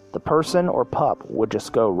 the person or pup would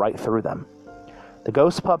just go right through them. The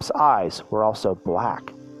ghost pups' eyes were also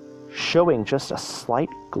black, showing just a slight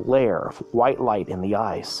glare of white light in the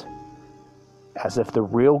eyes, as if the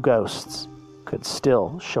real ghosts could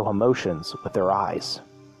still show emotions with their eyes.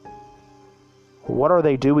 "What are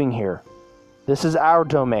they doing here? This is our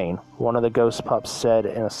domain," one of the ghost pups said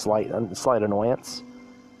in a slight annoyance.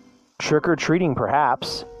 "Trick-or-treating,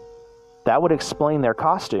 perhaps. That would explain their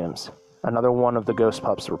costumes," another one of the ghost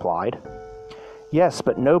pups replied. "Yes,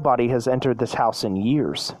 but nobody has entered this house in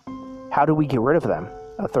years. How do we get rid of them?"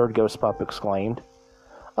 a third ghost pup exclaimed.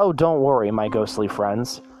 "Oh, don't worry, my ghostly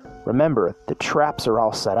friends. Remember, the traps are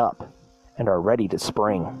all set up and are ready to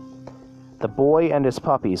spring. The boy and his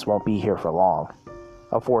puppies won't be here for long,"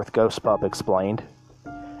 a fourth ghost pup explained.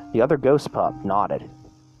 The other ghost pup nodded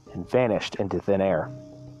and vanished into thin air.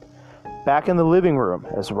 Back in the living room,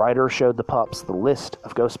 as Ryder showed the pups the list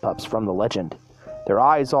of ghost pups from the legend, their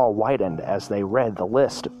eyes all widened as they read the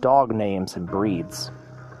list of dog names and breeds.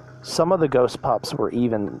 Some of the ghost pups were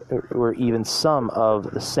even some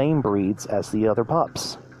of the same breeds as the other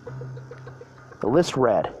pups. The list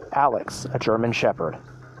read: Alex, a German Shepherd;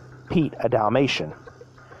 Pete, a Dalmatian;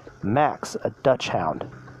 Max, a Dutch Hound;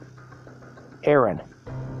 Aaron,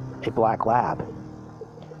 a Black Lab;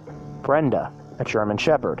 Brenda, a German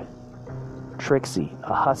Shepherd; Trixie,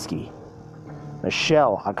 a Husky;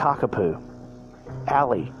 Michelle, a Cockapoo;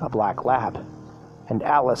 Allie, a Black Lab; and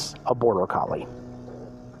Alice, a Border Collie.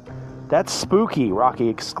 "That's spooky,"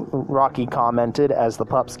 Rocky commented as the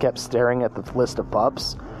pups kept staring at the list of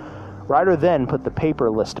pups. Ryder then put the paper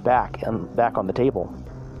list back on the table.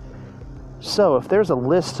 "So, if there's a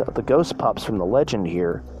list of the ghost pups from the legend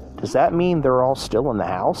here, does that mean they're all still in the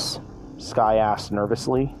house?" Sky asked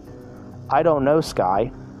nervously. "I don't know,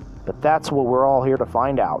 Sky, but that's what we're all here to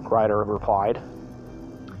find out," Ryder replied.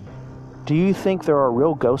 "Do you think there are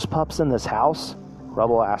real ghost pups in this house?"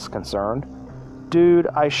 Rubble asked, concerned. "Dude,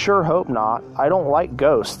 I sure hope not. I don't like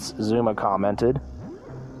ghosts," Zuma commented.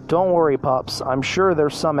 "Don't worry, pups. I'm sure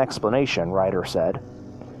there's some explanation," Ryder said.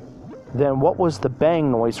 "Then what was the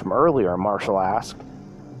bang noise from earlier?" Marshall asked.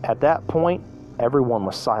 At that point, everyone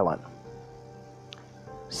was silent.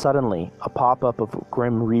 Suddenly, a pop-up of a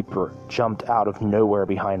Grim Reaper jumped out of nowhere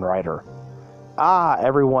behind Ryder. "Ah!"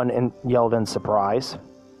 everyone yelled in surprise.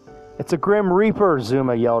 "It's a Grim Reaper!"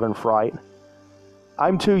 Zuma yelled in fright.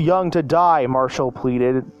 "I'm too young to die," Marshall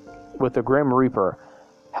pleaded with the Grim Reaper.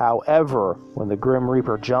 However, when the Grim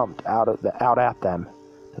Reaper jumped out at them,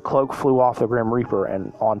 the cloak flew off the Grim Reaper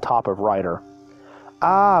and on top of Ryder.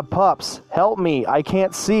 "Ah, pups, help me! I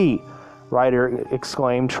can't see!" Ryder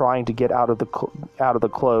exclaimed, trying to get out of the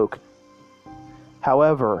cloak.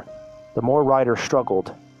 However, the more Ryder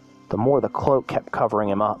struggled, the more the cloak kept covering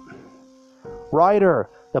him up. "Ryder!"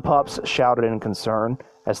 the pups shouted in concern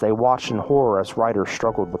as they watched in horror as Ryder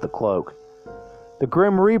struggled with the cloak. "The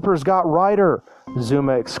Grim Reaper's got Ryder!"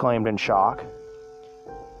 Zuma exclaimed in shock.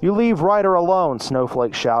 "You leave Ryder alone,"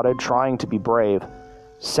 Snowflake shouted, trying to be brave.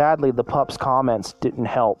 Sadly, the pup's comments didn't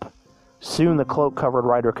help. Soon the cloak covered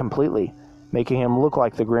Ryder completely, making him look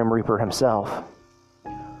like the Grim Reaper himself.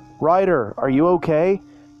 "Ryder, are you okay?"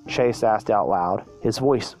 Chase asked out loud, his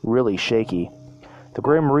voice really shaky. The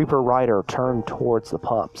Grim Reaper Ryder turned towards the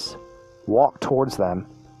pups, walked towards them,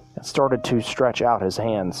 and started to stretch out his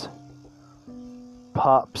hands.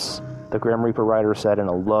 "Pups," the Grim Reaper Ryder said in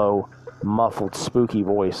a low, muffled, spooky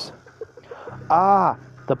voice. "Ah!"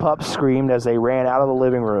 the pups screamed as they ran out of the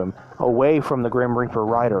living room, away from the Grim Reaper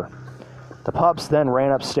Ryder. The pups then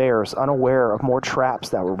ran upstairs, unaware of more traps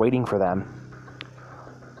that were waiting for them.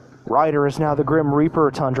 "Ryder is now the Grim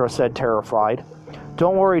Reaper," Tundra said, terrified.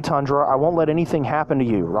 "Don't worry, Tundra, I won't let anything happen to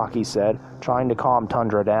you," Rocky said, trying to calm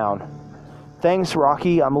Tundra down. "Thanks,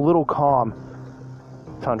 Rocky, I'm a little calm,"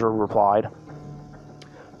 Tundra replied.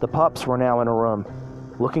 The pups were now in a room,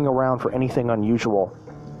 looking around for anything unusual.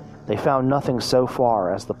 They found nothing so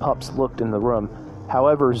far as the pups looked in the room.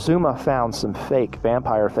 However, Zuma found some fake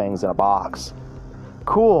vampire fangs in a box.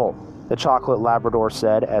 "Cool," the chocolate Labrador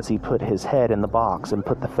said as he put his head in the box and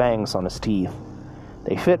put the fangs on his teeth.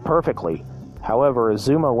 They fit perfectly. However, as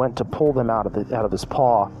Zuma went to pull them out of his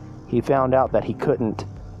paw, he found out that he couldn't.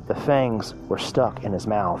 The fangs were stuck in his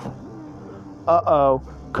mouth. "Uh-oh,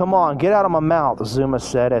 come on, get out of my mouth," Zuma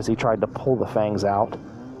said as he tried to pull the fangs out,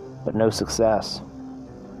 but no success.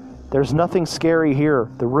 "There's nothing scary here.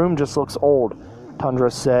 The room just looks old," Tundra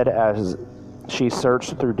said as she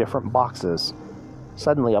searched through different boxes.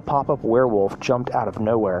 Suddenly, a pop-up werewolf jumped out of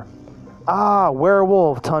nowhere. "Ah,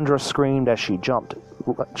 werewolf!" Tundra screamed as she jumped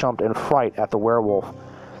in fright at the werewolf.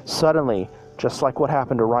 Suddenly, just like what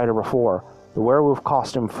happened to Ryder before, the werewolf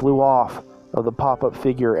costume flew off of the pop-up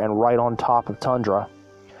figure and right on top of Tundra.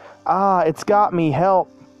 "Ah, it's got me! Help!"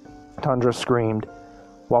 Tundra screamed,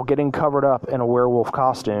 while getting covered up in a werewolf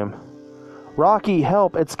costume. "Rocky,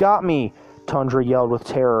 help! It's got me!" Tundra yelled with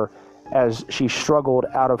terror as she struggled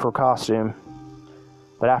out of her costume.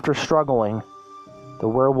 But after struggling, the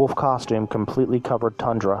werewolf costume completely covered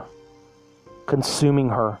Tundra, consuming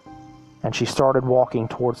her, and she started walking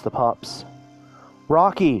towards the pups.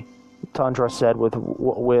 "Rocky!" Tundra said with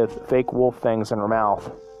fake wolf fangs in her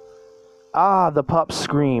mouth. "Ah!" the pups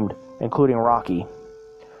screamed, including Rocky.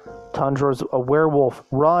 "Tundra's a werewolf!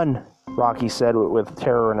 Run!" Rocky said with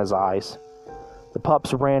terror in his eyes. The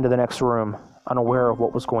pups ran to the next room, unaware of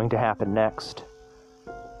what was going to happen next.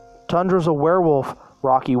 "Tundra's a werewolf!"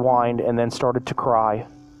 Rocky whined and then started to cry.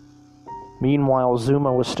 Meanwhile,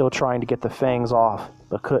 Zuma was still trying to get the fangs off,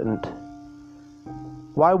 but couldn't.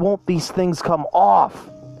 "Why won't these things come off?"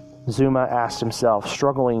 Zuma asked himself,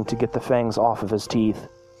 struggling to get the fangs off of his teeth.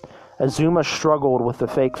 As Zuma struggled with the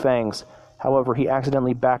fake fangs, however, he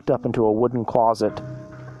accidentally backed up into a wooden closet.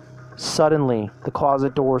 Suddenly, the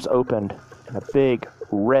closet doors opened, and a big,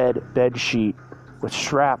 red bed sheet with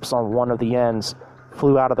straps on one of the ends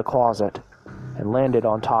flew out of the closet and landed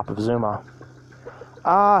on top of Zuma.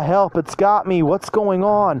 "Ah, help, it's got me! What's going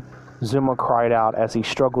on?" Zuma cried out as he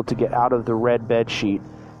struggled to get out of the red bed sheet.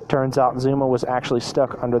 Turns out Zuma was actually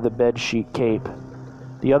stuck under the bed sheet cape.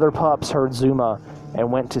 The other pups heard Zuma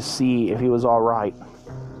and went to see if he was all right.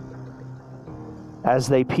 As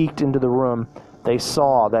they peeked into the room, they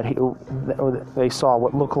saw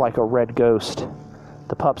what looked like a red ghost.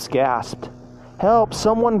 The pups gasped. "Help!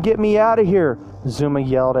 Someone get me out of here!" Zuma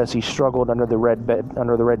yelled as he struggled under the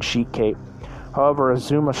red sheet cape. However, as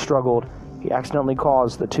Zuma struggled, he accidentally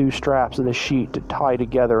caused the two straps of the sheet to tie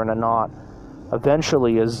together in a knot.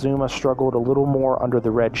 Eventually, as Zuma struggled a little more under the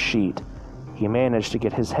red sheet, he managed to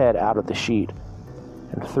get his head out of the sheet.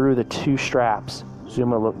 And through the two straps,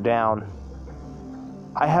 Zuma looked down.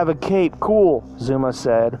 "I have a cape, cool," Zuma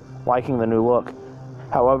said, liking the new look.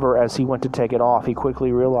 However, as he went to take it off, he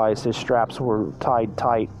quickly realized his straps were tied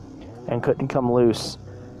tight and couldn't come loose.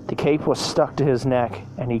 The cape was stuck to his neck,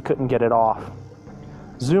 and he couldn't get it off.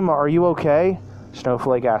 "Zuma, are you okay?"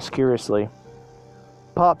 Snowflake asked curiously.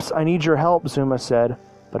 "Pups, I need your help," Zuma said,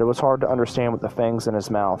 but it was hard to understand with the fangs in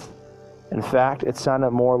his mouth. In fact, it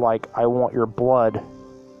sounded more like, "I want your blood,"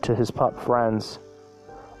 to his pup friends.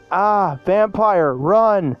 "Ah, vampire,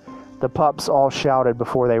 run!" the pups all shouted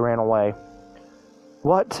before they ran away.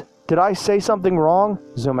 "What? Did I say something wrong?"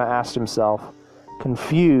 Zuma asked himself,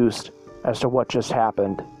 confused as to what just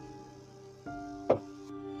happened.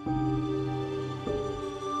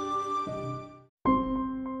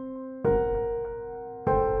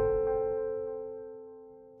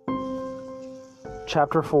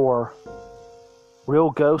 Chapter 4.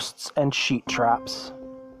 Real Ghosts and Sheet Traps.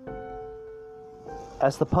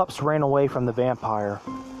 As the pups ran away from the vampire,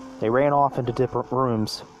 they ran off into different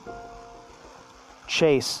rooms.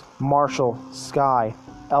 Chase, Marshall, Sky,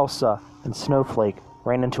 Elsa, and Snowflake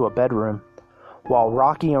ran into a bedroom, while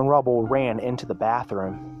Rocky and Rubble ran into the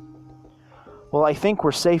bathroom. "Well, I think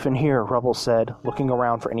we're safe in here," Rubble said, looking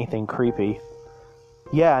around for anything creepy.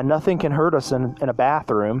 "Yeah, nothing can hurt us in a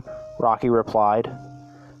bathroom," Rocky replied.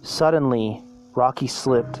 Suddenly, Rocky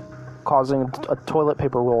slipped, causing a toilet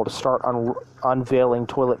paper roll to start unveiling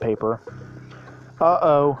toilet paper.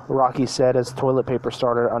 "Uh-oh," Rocky said as toilet paper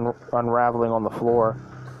started unraveling on the floor.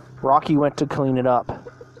 Rocky went to clean it up,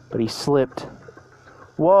 but he slipped.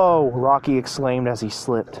 "Whoa!" Rocky exclaimed as he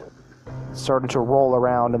slipped. Started to roll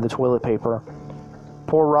around in the toilet paper.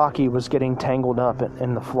 Poor Rocky was getting tangled up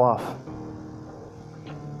in the fluff.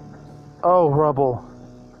 "Oh, Rubble,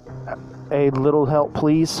 a little help,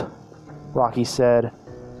 please," Rocky said,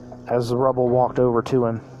 as Rubble walked over to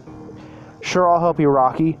him. "Sure, I'll help you,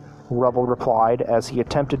 Rocky," Rubble replied as he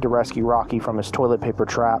attempted to rescue Rocky from his toilet paper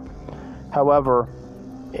trap. However,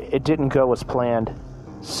 it didn't go as planned.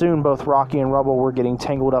 Soon both Rocky and Rubble were getting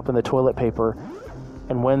tangled up in the toilet paper,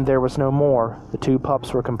 and when there was no more, the two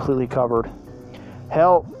pups were completely covered.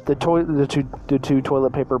 "Help!" The two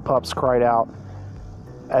toilet paper pups cried out.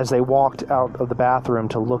 as they walked out of the bathroom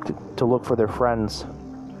to look for their friends.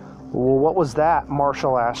 "Well, what was that?"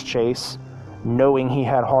 Marshall asked Chase, knowing he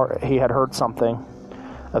had heard something.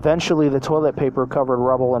 Eventually, the toilet paper-covered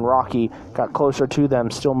Rubble and Rocky got closer to them,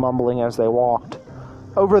 still mumbling as they walked.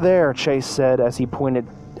 "Over there," Chase said as he pointed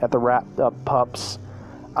at the wrapped-up pups.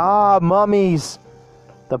 "Ah, mummies!"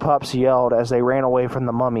 the pups yelled as they ran away from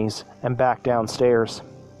the mummies and back downstairs.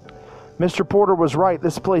 "Mr. Porter was right,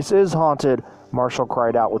 this place is haunted," Marshall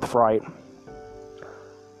cried out with fright.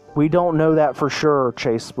 "We don't know that for sure,"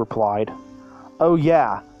 Chase replied. "Oh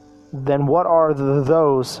yeah, then what are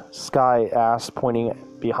those?" Sky asked, pointing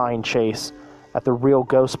behind Chase at the real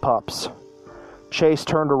ghost pups. Chase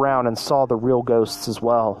turned around and saw the real ghosts as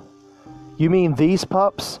well. "You mean these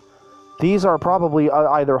pups? These are probably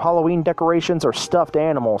either Halloween decorations or stuffed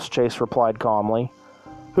animals," Chase replied calmly.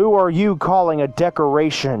 "Who are you calling a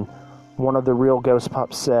decoration?" one of the real ghost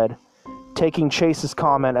pups said, taking Chase's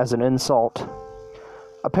comment as an insult.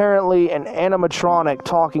 "Apparently an animatronic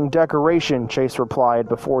talking decoration," Chase replied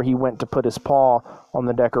before he went to put his paw on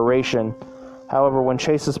the decoration. However, when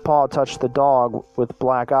Chase's paw touched the dog with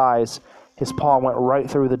black eyes, his paw went right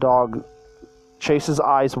through the dog. Chase's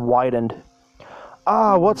eyes widened.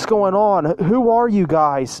 "Ah, what's going on? Who are you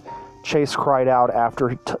guys?" Chase cried out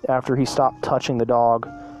after he stopped touching the dog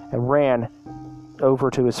and ran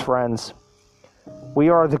over to his friends. "We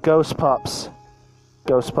are the ghost pups,"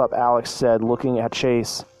 Ghost Pup Alex said, looking at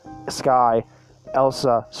Chase, Sky,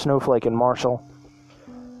 Elsa, Snowflake, and Marshall.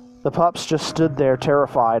 The pups just stood there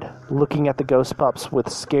terrified, looking at the ghost pups with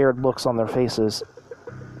scared looks on their faces.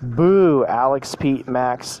 "Boo!" Alex, Pete,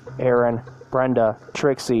 Max, Aaron, Brenda,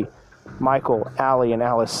 Trixie, Michael, Allie, and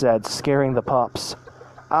Alice said, scaring the pups.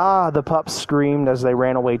 "Ah!" the pups screamed as they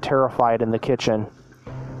ran away terrified in the kitchen.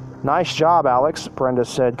 "Nice job, Alex," Brenda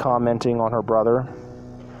said, commenting on her brother.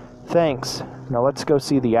 "Thanks. Now let's go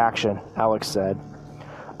see the action," Alex said.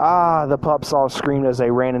 "Ah!" the pups all screamed as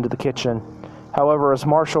they ran into the kitchen. However, as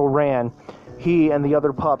Marshall ran, he and the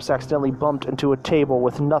other pups accidentally bumped into a table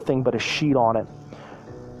with nothing but a sheet on it.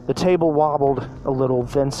 The table wobbled a little,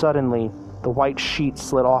 then suddenly, the white sheet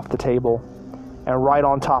slid off the table, and right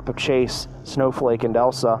on top of Chase, Snowflake, and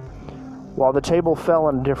Elsa, while the table fell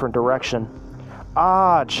in a different direction.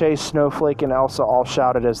 "Ah!" Chase, Snowflake, and Elsa all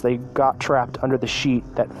shouted as they got trapped under the sheet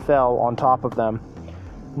that fell on top of them.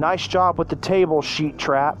 "Nice job with the table, sheet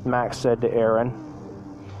trap," Max said to Aaron.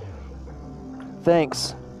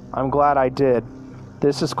 "Thanks. I'm glad I did.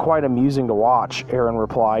 This is quite amusing to watch," Aaron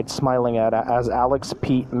replied, smiling as Alex,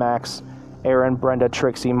 Pete, Max, Aaron, Brenda,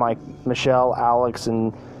 Trixie, Mike, Michelle,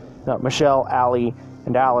 Allie,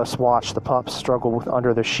 and Alice watched the pups struggle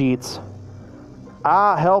under the sheets.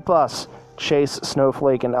 "Ah, help us!" Chase,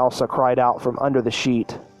 Snowflake, and Elsa cried out from under the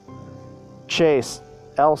sheet. "Chase,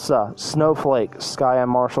 Elsa, Snowflake," Sky and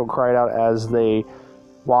Marshall cried out as they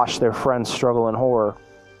watched their friends struggle in horror.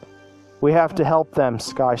 "We have to help them,"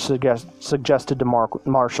 Sky suggested to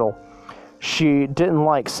Marshall. She didn't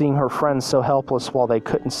like seeing her friends so helpless while they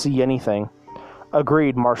couldn't see anything.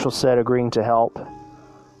 "Agreed," Marshall said, agreeing to help.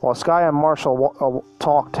 While Sky and Marshall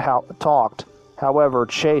talked, however,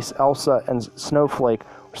 Chase, Elsa, and Snowflake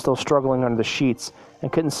were still struggling under the sheets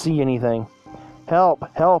and couldn't see anything. "Help!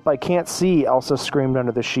 Help! I can't see!" Elsa screamed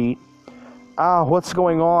under the sheet. "Ah, what's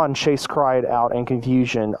going on?" Chase cried out in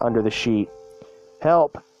confusion under the sheet.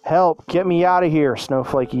 "Help! Help! Get me out of here!"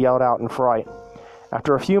 Snowflake yelled out in fright.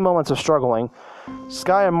 After a few moments of struggling,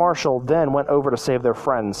 Sky and Marshall then went over to save their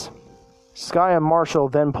friends. Sky and Marshall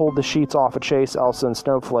then pulled the sheets off of Chase, Elsa, and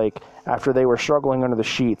Snowflake after they were struggling under the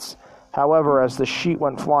sheets. However, as the sheet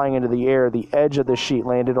went flying into the air, the edge of the sheet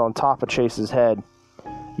landed on top of Chase's head.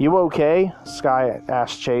 "You okay?" Sky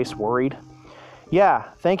asked Chase, worried. "Yeah,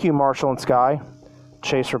 thank you, Marshall and Sky,"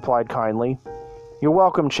 Chase replied kindly. "You're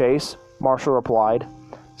welcome, Chase," Marshall replied.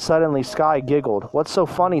 Suddenly, Sky giggled. "What's so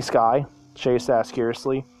funny, Sky?" Chase asked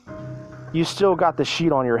curiously. "You still got the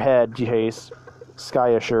sheet on your head, Chase," Sky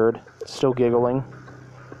assured, still giggling.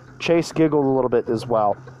 Chase giggled a little bit as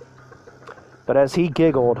well. But as he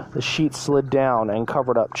giggled, the sheet slid down and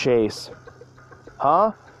covered up Chase.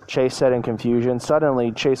 "Huh?" Chase said in confusion.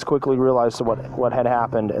 Suddenly, Chase quickly realized what had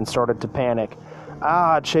happened and started to panic.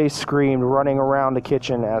 "Ah!" Chase screamed, running around the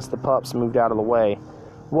kitchen as the pups moved out of the way.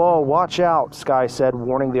 "Whoa, watch out," Sky said,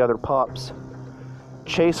 warning the other pups.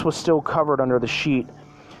 Chase was still covered under the sheet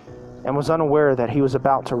and was unaware that he was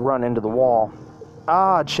about to run into the wall.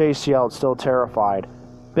 "Ah!" Chase yelled, still terrified.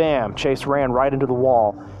 Bam! Chase ran right into the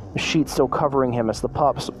wall, the sheet still covering him as the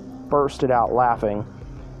pups bursted out laughing.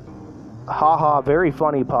 "Ha ha, very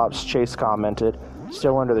funny, pups," Chase commented,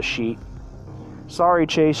 still under the sheet. "Sorry,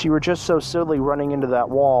 Chase, you were just so silly running into that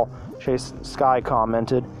wall," Sky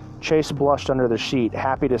commented. Chase blushed under the sheet,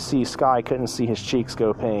 happy to see Sky couldn't see his cheeks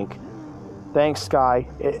go pink. Thanks, Sky.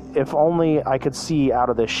 If only I could see out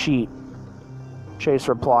of the sheet, Chase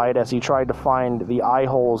replied as he tried to find the eye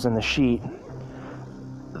holes in the sheet.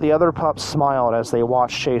 The other pups smiled as they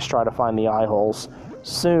watched Chase try to find the eye holes.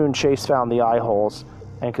 Soon, Chase found the eye holes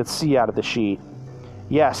and could see out of the sheet.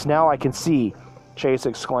 Yes, now I can see, Chase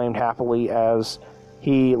exclaimed happily as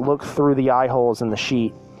he looked through the eye holes in the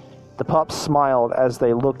sheet. The pups smiled as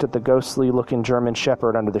they looked at the ghostly-looking German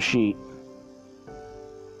Shepherd under the sheet.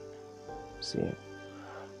 Let's see.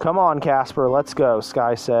 Come on, Casper, let's go,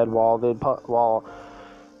 Sky said while the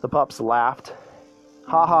pups laughed.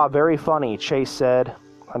 Haha, very funny, Chase said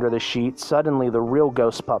under the sheet. Suddenly, the real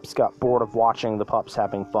ghost pups got bored of watching the pups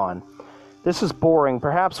having fun. This is boring.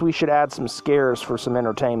 Perhaps we should add some scares for some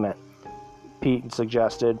entertainment, Pete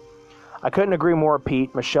suggested. I couldn't agree more,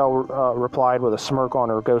 Pete, Michelle replied with a smirk on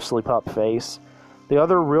her ghostly pup face. The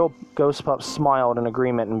other real ghost pups smiled in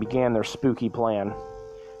agreement and began their spooky plan.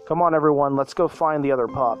 Come on, everyone, let's go find the other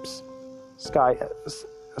pups,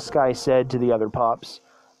 Sky said to the other pups.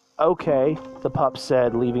 Okay, the pups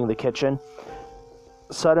said, leaving the kitchen.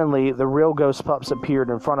 Suddenly, the real ghost pups appeared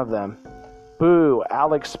in front of them. Boo!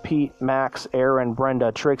 Alex, Pete, Max, Aaron,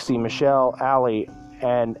 Brenda, Trixie, Michelle, Allie,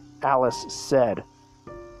 and Alice said,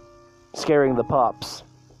 scaring the pups.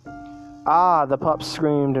 Ah! The pups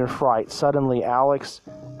screamed in fright. Suddenly, Alex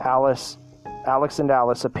and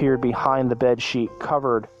Alice appeared behind the bed sheet,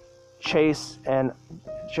 covered Chase and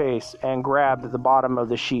grabbed the bottom of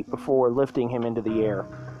the sheet before lifting him into the air.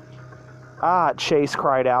 Ah! Chase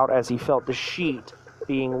cried out as he felt the sheet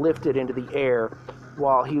being lifted into the air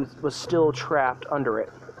while he was still trapped under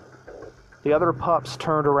it. The other pups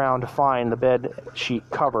turned around to find the bed sheet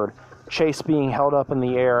covered, Chase being held up in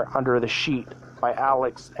the air under the sheet by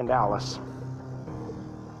Alex and Alice.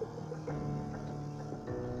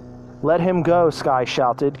 Let him go, Sky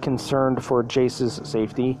shouted, concerned for Chase's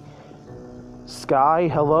safety. Sky,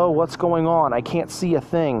 hello, what's going on? I can't see a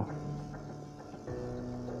thing,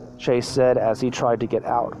 Chase said as he tried to get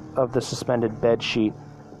out of the suspended bed sheet,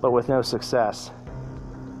 but with no success.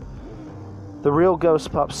 The real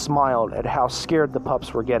ghost pups smiled at how scared the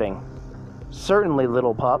pups were getting. Certainly,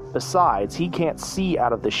 little pup. Besides, he can't see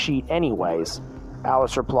out of the sheet anyways,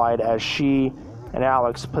 Alice replied as she and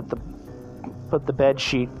Alex put the bed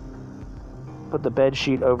sheet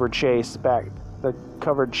over Chase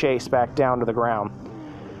covered Chase back down to the ground.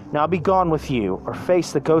 Now be gone with you, or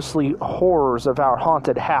face the ghostly horrors of our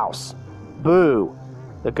haunted house. Boo!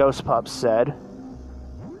 The ghost pups said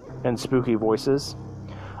in spooky voices.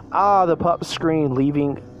 Ah! The pups screamed,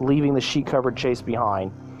 leaving the sheet-covered Chase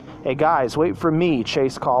behind. Hey guys, wait for me,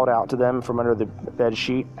 Chase called out to them from under the bed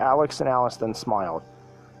sheet. Alex and Alice then smiled,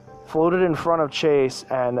 floated in front of Chase,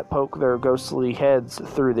 and poked their ghostly heads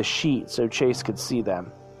through the sheet so Chase could see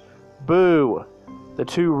them. Boo! The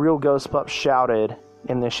two real ghost pups shouted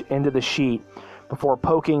into the sheet before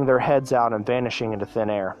poking their heads out and vanishing into thin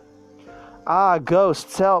air. Ah,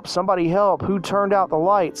 ghosts, help! Somebody help! Who turned out the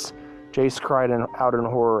lights? Chase cried out in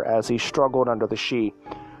horror as he struggled under the sheet,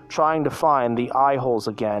 trying to find the eye holes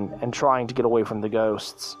again and trying to get away from the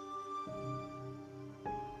ghosts.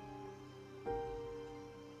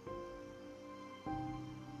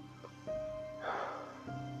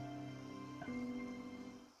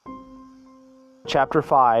 Chapter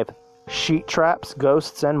 5: Sheet Traps,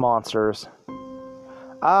 Ghosts, and Monsters.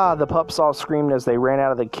 Ah, the pups all screamed as they ran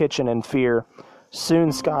out of the kitchen in fear.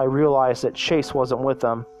 Soon Sky realized that Chase wasn't with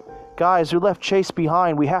them. Guys, we left Chase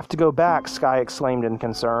behind. We have to go back, Sky exclaimed in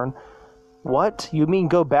concern. What? You mean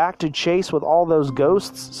go back to Chase with all those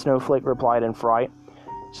ghosts? Snowflake replied in fright.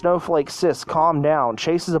 Snowflake, sis, calm down.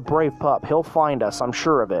 Chase is a brave pup. He'll find us, I'm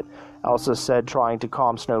sure of it, Elsa said, trying to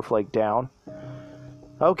calm Snowflake down.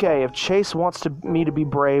 Okay, if Chase wants me to be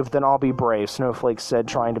brave, then I'll be brave, Snowflake said,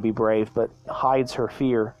 trying to be brave, but hides her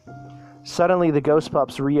fear. Suddenly, the ghost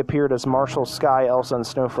pups reappeared as Marshall, Sky, Elsa, and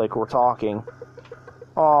Snowflake were talking.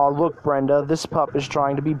 Aw, look, Brenda, this pup is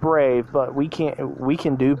trying to be brave, but we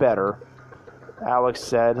can do better, Alex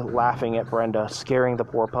said, laughing at Brenda, scaring the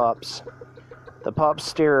poor pups. The pups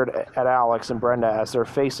stared at Alex and Brenda as their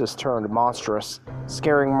faces turned monstrous,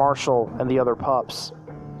 scaring Marshall and the other pups.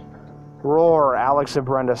 Roar, Alex and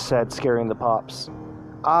Brenda said, scaring the pups.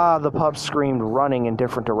 Ah, the pups screamed, running in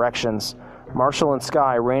different directions. Marshall and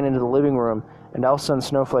Sky ran into the living room, and Elsa and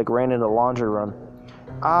Snowflake ran into the laundry room.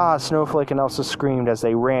 Ah, Snowflake and Elsa screamed as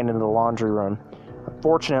they ran into the laundry room.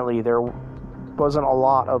 Unfortunately, there wasn't a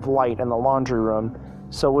lot of light in the laundry room,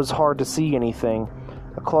 so it was hard to see anything.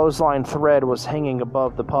 A clothesline thread was hanging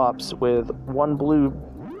above the pups, with one blue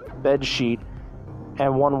bed sheet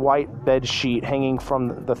and one white bed sheet hanging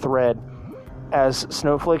from the thread. As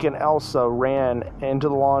Snowflake and Elsa ran into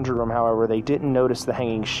the laundry room, however, they didn't notice the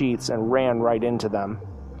hanging sheets and ran right into them.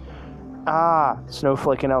 "Ah!"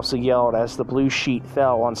 Snowflake and Elsa yelled as the blue sheet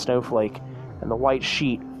fell on Snowflake and the white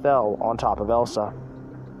sheet fell on top of Elsa.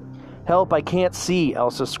 "Help, I can't see,"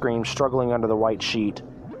 Elsa screamed, struggling under the white sheet.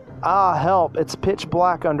 "Ah, help, it's pitch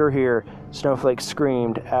black under here," Snowflake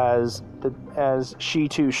screamed as she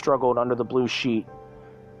too struggled under the blue sheet.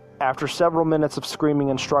 After several minutes of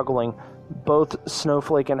screaming and struggling, both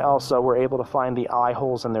Snowflake and Elsa were able to find the eye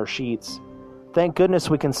holes in their sheets. "Thank goodness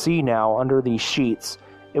we can see now under these sheets.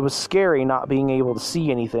 It was scary not being able to see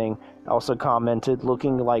anything," Elsa commented,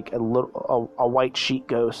 looking like a white sheet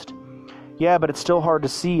ghost. "Yeah, but it's still hard to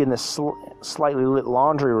see in this slightly lit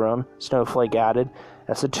laundry room," Snowflake added,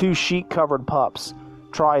 as the two sheet-covered pups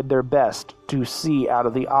tried their best to see out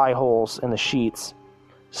of the eye holes in the sheets.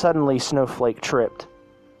 Suddenly, Snowflake tripped.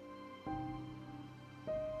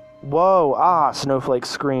 "Whoa, ah!" Snowflake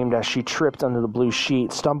screamed as she tripped under the blue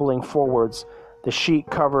sheet. Stumbling forwards, the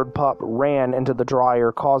sheet-covered pup ran into the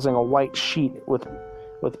dryer, causing a white sheet with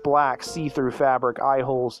black see-through fabric eye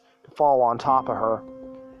holes to fall on top of her.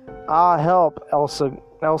 "Ah, help,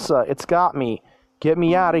 Elsa, it's got me. Get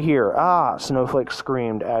me out of here, ah!" Snowflake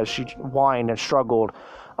screamed as she whined and struggled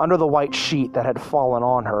under the white sheet that had fallen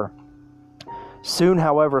on her. Soon,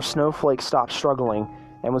 however, Snowflake stopped struggling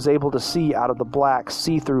and was able to see out of the black,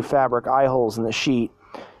 see-through fabric eye holes in the sheet.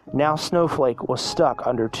 Now Snowflake was stuck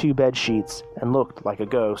under two bed sheets and looked like a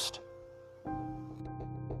ghost.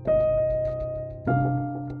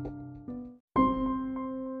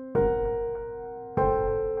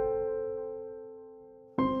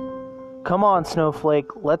 "Come on,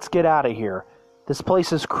 Snowflake, let's get out of here. This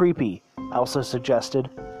place is creepy," Elsa suggested,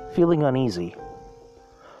 feeling uneasy.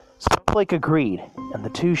 Snowflake agreed, and the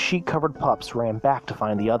two sheet-covered pups ran back to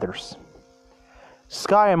find the others.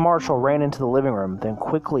 Sky and Marshall ran into the living room, then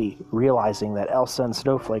quickly realizing that Elsa and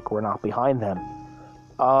Snowflake were not behind them.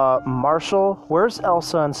 Marshall, where's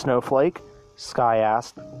Elsa and Snowflake?" Sky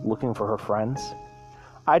asked, looking for her friends.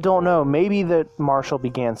 "I don't know, maybe," that Marshall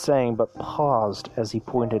began saying, but paused as he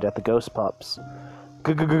pointed at the ghost pups.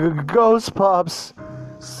 "Ghost pups!"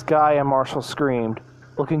 Sky and Marshall screamed,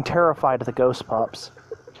 looking terrified at the ghost pups.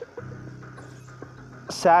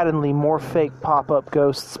 Saddeningly, more fake pop-up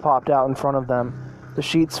ghosts popped out in front of them. The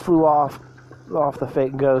sheets flew off the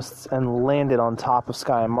fake ghosts and landed on top of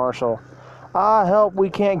Sky and Marshall. "Ah, help, we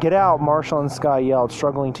can't get out," Marshall and Sky yelled,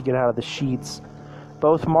 struggling to get out of the sheets.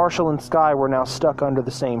 Both Marshall and Sky were now stuck under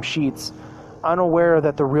the same sheets, unaware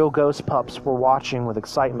that the real ghost pups were watching with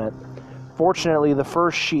excitement. Fortunately, the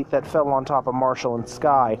first sheet that fell on top of Marshall and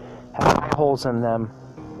Sky had holes in them.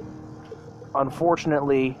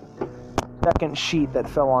 Unfortunately, the second sheet that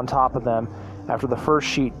fell on top of them after the first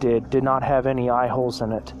sheet did not have any eye holes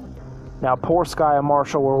in it. Now poor Sky and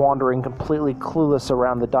Marshall were wandering completely clueless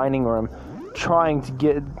around the dining room, trying to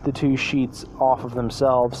get the two sheets off of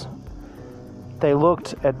themselves. They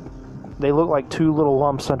looked like two little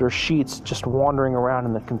lumps under sheets, just wandering around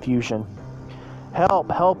in the confusion.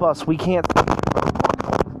 Help us, we can't."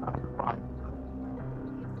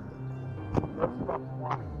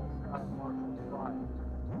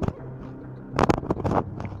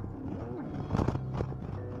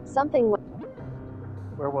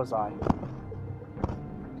 Where was I?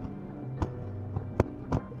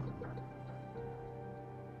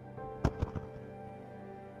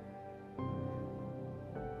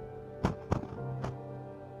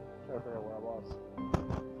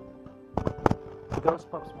 The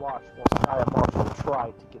ghost pups watched while Sky and Marshall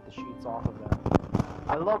tried to get the sheets off of them.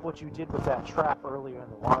 "I love what you did with that trap earlier in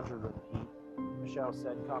the laundry room, Pete," Michelle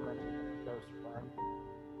said, complimenting her ghost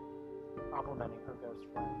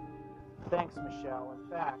friend. "Thanks, Michelle. In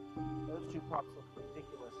fact, those two pups look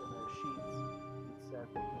ridiculous in their sheets," Pete said,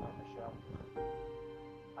 looking at Michelle.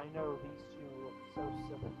 "I know these two look so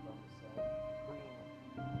silly," Brenda said,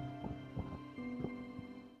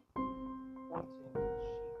 pointing to the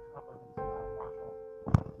sheet covered in Sky and Marshall.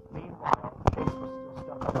 Meanwhile, Chase was still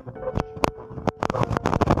stuck under the bed sheet.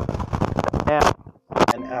 Now,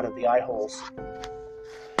 and out of the eye holes.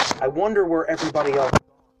 "I wonder where everybody else is."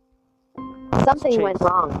 Something went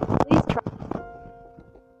wrong. Please try.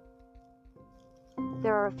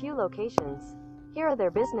 There are a few locations. Here are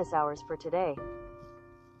their business hours for today.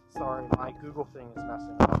 Sorry, my Google thing is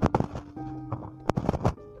messing up. I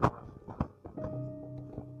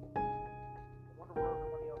wonder where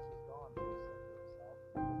everybody else has gone, Chase said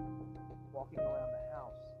to himself. Walking around the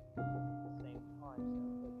house, at the same time,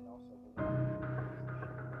 Snowflake and Elsa were walking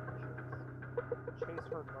towards the Chase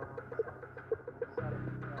heard murmuring sounds.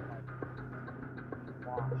 Suddenly, felt like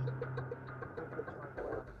watched. Quickly turned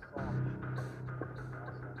around and saw the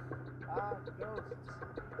sheep. Ah, ghosts!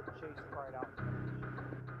 Chase cried out from the sheep.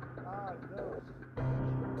 Ah, ghosts!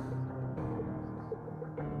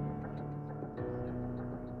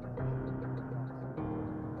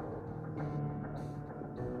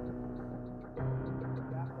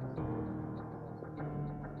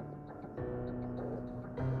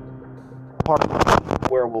 Part of the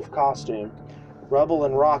werewolf costume. Rubble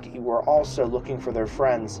and Rocky were also looking for their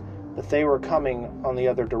friends, but they were coming on the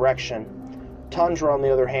other direction. Tundra, on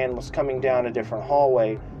the other hand, was coming down a different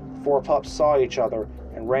hallway. The four pups saw each other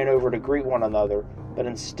and ran over to greet one another, but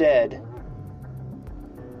instead,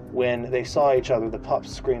 when they saw each other, the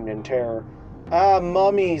pups screamed in terror. Ah,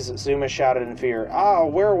 mummies! Zuma shouted in fear. Ah,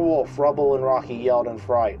 werewolf! Rubble and Rocky yelled in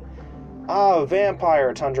fright. Ah,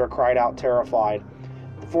 vampire! Tundra cried out, terrified.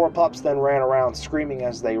 The four pups then ran around, screaming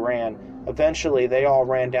as they ran. Eventually, they all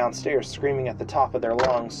ran downstairs, screaming at the top of their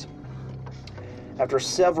lungs. After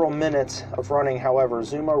several minutes of running, however,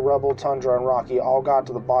 Zuma, Rubble, Tundra, and Rocky all got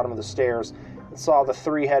to the bottom of the stairs and saw the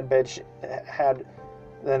three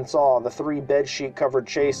bedsheet-covered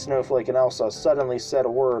Chase, Snowflake, and Elsa suddenly said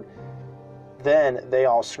a word. Then they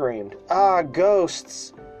all screamed. Ah,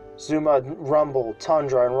 ghosts! Zuma, Rumble,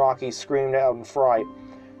 Tundra, and Rocky screamed out in fright.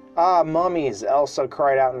 Ah, mummies! Elsa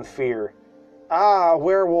cried out in fear. Ah,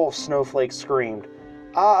 werewolf! Snowflake screamed.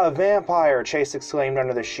 Ah, a vampire! Chase exclaimed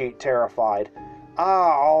under the sheet, terrified.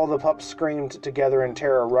 Ah, all the pups screamed together in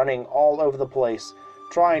terror, running all over the place,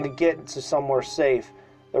 trying to get to somewhere safe.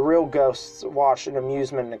 The real ghosts watched in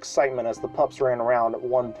amusement and excitement as the pups ran around. At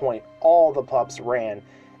one point, all the pups ran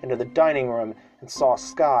into the dining room and saw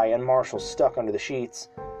Sky and Marshall stuck under the sheets,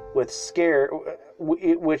 which scared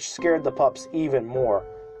the pups even more.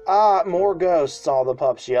 Ah, more ghosts! All the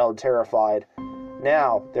pups yelled, terrified.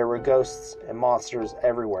 Now there were ghosts and monsters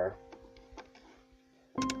everywhere.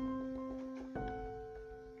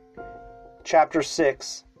 Chapter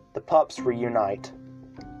 6. The Pups Reunite.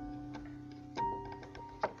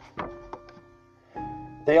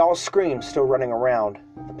 They all screamed, still running around.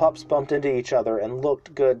 The pups bumped into each other and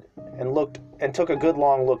took a good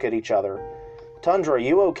long look at each other. Tundra,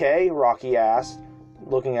 you okay? Rocky asked,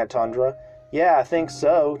 looking at Tundra. Yeah, I think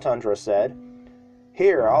so, Tundra said.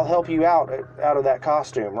 Here, I'll help you out of that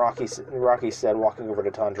costume, Rocky said, walking over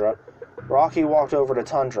to Tundra. Rocky walked over to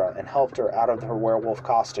Tundra and helped her out of her werewolf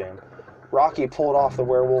costume. Rocky pulled off the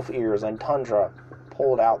werewolf ears and Tundra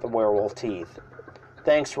pulled out the werewolf teeth.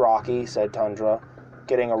 Thanks, Rocky, said Tundra,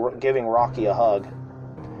 giving Rocky a hug.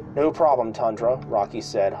 No problem, Tundra, Rocky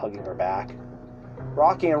said, hugging her back.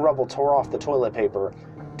 Rocky and Rubble tore off the toilet paper.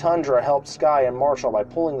 Tundra helped Sky and Marshall by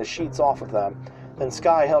pulling the sheets off of them. Then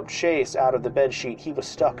Sky helped Chase out of the bedsheet he was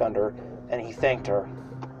stuck under, and he thanked her.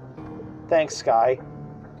 Thanks, Sky,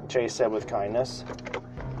 Chase said with kindness.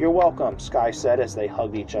 You're welcome, Sky said as they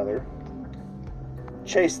hugged each other.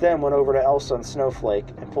 Chase then went over to Elsa and Snowflake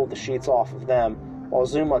and pulled the sheets off of them, while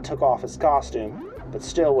Zuma took off his costume, but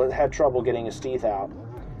still had trouble getting his teeth out.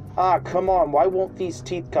 Ah, come on, why won't these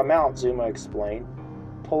teeth come out? Zuma explained,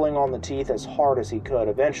 pulling on the teeth as hard as he could.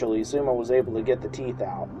 Eventually, Zuma was able to get the teeth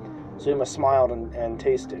out. Zuma smiled and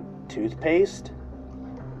tasted. Toothpaste?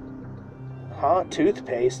 Huh?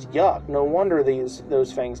 Toothpaste? Yuck, no wonder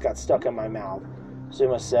those fangs got stuck in my mouth,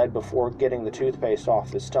 Zuma said before getting the toothpaste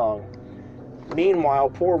off his tongue.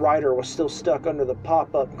 Meanwhile, poor Ryder was still stuck under the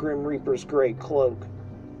pop-up Grim Reaper's gray cloak.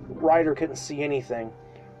 Ryder couldn't see anything.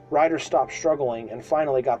 Ryder stopped struggling and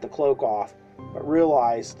finally got the cloak off, but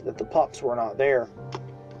realized that the pups were not there.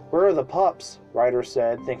 Where are the pups? Ryder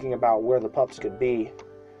said, thinking about where the pups could be.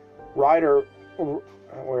 Ryder...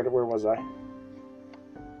 Where was I?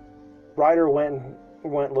 Ryder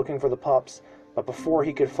went looking for the pups, but before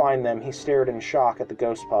he could find them, he stared in shock at the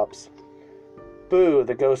ghost pups. Boo!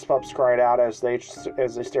 The ghost pups cried out as they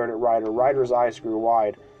stared at Ryder. Ryder's eyes grew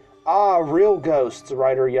wide. Ah, real ghosts!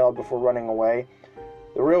 Ryder yelled before running away.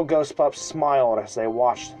 The real ghost pups smiled as they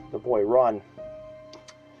watched the boy run.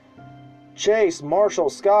 Chase, Marshall,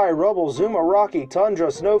 Sky, Rubble, Zuma, Rocky, Tundra,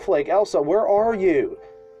 Snowflake, Elsa, where are you?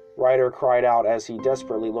 Ryder cried out as he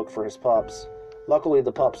desperately looked for his pups. Luckily,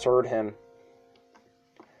 the pups heard him.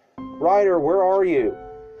 Ryder, where are you?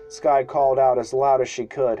 Sky called out as loud as she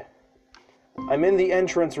could. I'm in the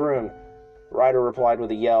entrance room, Ryder replied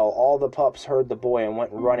with a yell. All the pups heard the boy and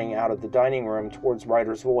went running out of the dining room towards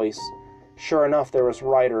Ryder's voice. Sure enough, there was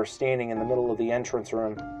Ryder standing in the middle of the entrance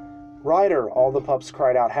room. Ryder! All the pups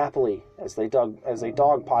cried out happily as they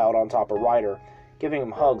dogpiled on top of Ryder, giving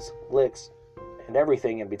him hugs, licks, and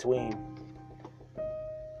everything in between.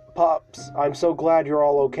 Pups, I'm so glad you're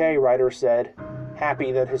all okay, Ryder said,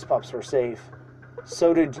 happy that his pups were safe.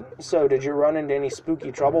 So did you run into any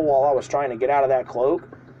spooky trouble while I was trying to get out of that cloak?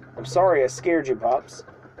 I'm sorry I scared you, pups,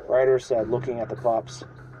 Ryder said, looking at the pups.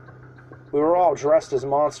 We were all dressed as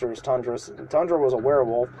monsters, Tundra. Tundra was a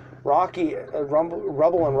werewolf.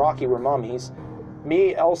 Rubble and Rocky were mummies.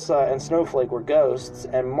 Me, Elsa, and Snowflake were ghosts,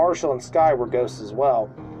 and Marshall and Sky were ghosts as well,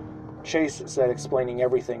 Chase said, explaining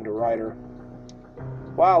everything to Ryder.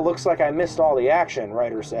 Wow, looks like I missed all the action,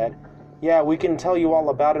 Ryder said. Yeah, we can tell you all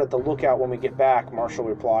about it at the lookout when we get back, Marshall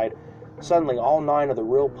replied. Suddenly, all 9 of the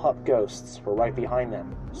real pup ghosts were right behind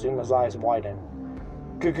them. Zuma's eyes widened.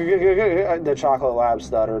 The chocolate lab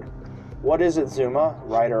stuttered. What is it, Zuma?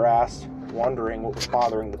 Ryder asked, wondering what was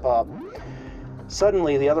bothering the pup.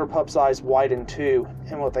 Suddenly, the other pup's eyes widened too,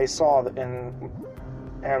 and they saw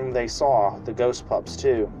the ghost pups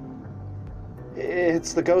too.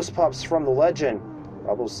 It's the ghost pups from the legend,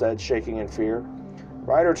 Rubble said, shaking in fear.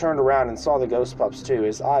 Ryder turned around and saw the ghost pups too.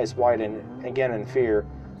 His eyes widened again in fear.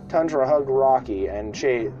 Tundra hugged Rocky, and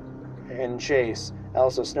Chase,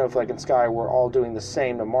 Elsa, Snowflake, and Sky were all doing the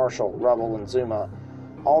same to Marshall, Rubble, and Zuma.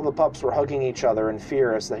 All the pups were hugging each other in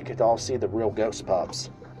fear as they could all see the real ghost pups.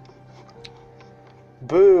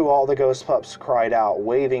 Boo! All the ghost pups cried out,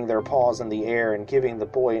 waving their paws in the air and giving the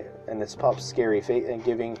boy and pups scary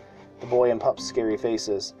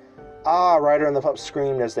faces. Ah! Ryder and the pups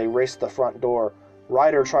screamed as they raced to the front door.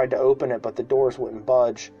 Ryder tried to open it, but the doors wouldn't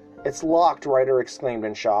budge. It's locked, Ryder exclaimed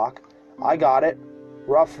in shock. I got it.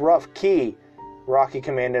 Rough key, Rocky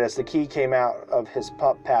commanded as the key came out of his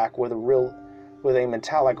pup pack with a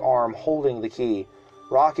metallic arm holding the key.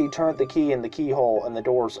 Rocky turned the key in the keyhole and the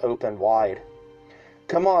doors opened wide.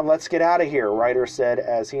 Come on, let's get out of here, Ryder said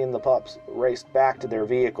as he and the pups raced back to their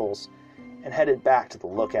vehicles and headed back to the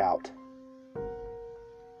lookout.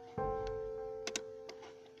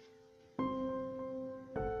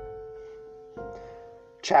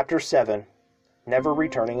 Chapter 7. Never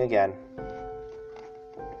Returning Again.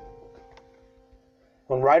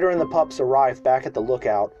 When Ryder and the pups arrived back at the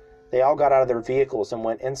lookout, they all got out of their vehicles and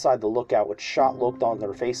went inside the lookout with shocked looks on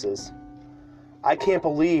their faces. I can't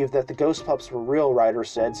believe that the ghost pups were real, Ryder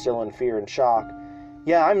said, still in fear and shock.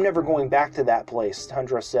 Yeah, I'm never going back to that place,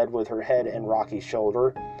 Tundra said with her head in Rocky's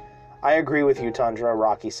shoulder. I agree with you, Tundra,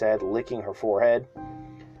 Rocky said, licking her forehead.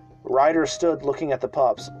 Ryder stood looking at the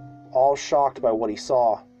pups, all shocked by what he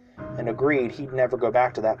saw, and agreed he'd never go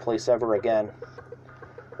back to that place ever again.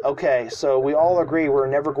 Okay, so we all agree we're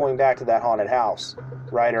never going back to that haunted house,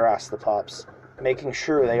 Ryder asked the pups, making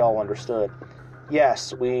sure they all understood.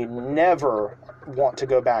 Yes, we never want to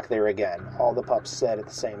go back there again, all the pups said at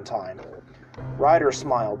the same time. Ryder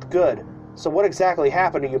smiled. Good. So what exactly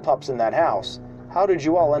happened to you pups in that house? How did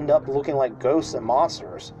you all end up looking like ghosts and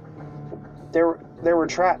monsters? There were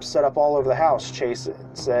traps set up all over the house, Chase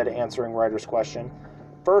said, answering Ryder's question.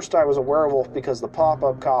 First, I was a werewolf because the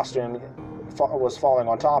pop-up costume was falling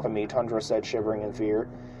on top of me, Tundra said, shivering in fear.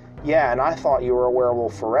 Yeah, and I thought you were a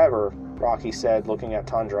werewolf forever, Rocky said, looking at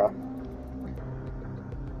Tundra.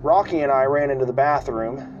 Rocky and I ran into the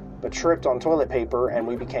bathroom, but tripped on toilet paper, and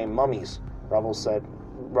we became mummies, Rubble said,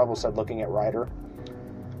 looking at Ryder.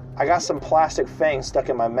 I got some plastic fangs stuck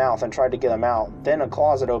in my mouth and tried to get them out. Then a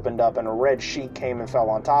closet opened up and a red sheet came and fell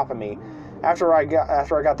on top of me. After I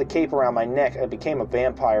got the cape around my neck, I became a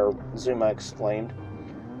vampire, Zuma explained.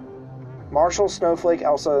 Marshall, Snowflake,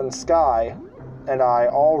 Elsa, and Sky and I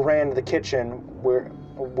all ran to the kitchen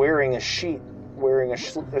wearing a sheet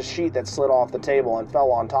that slid off the table and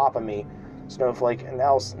fell on top of me. Snowflake and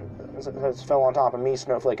Elsa.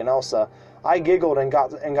 I giggled and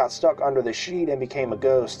got stuck under the sheet and became a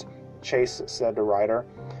ghost, Chase said to Ryder.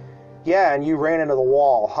 Yeah, and you ran into the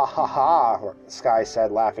wall. Ha ha ha, Sky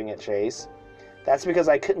said, laughing at Chase. That's because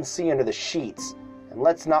I couldn't see under the sheets. And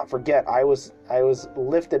let's not forget, I was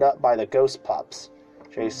lifted up by the ghost pups,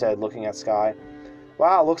 Chase said, looking at Sky.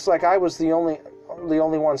 Wow, looks like I was the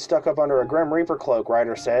only one stuck up under a Grim Reaper cloak,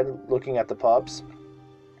 Ryder said, looking at the pups.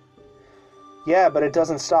 Yeah, but it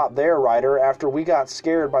doesn't stop there, Ryder. After we got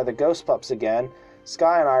scared by the ghost pups again,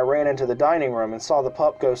 Sky and I ran into the dining room and saw the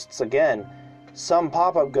pup ghosts again. Some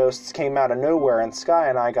pop-up ghosts came out of nowhere, and Sky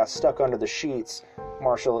and I got stuck under the sheets,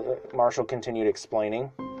 Marshall continued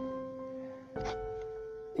explaining.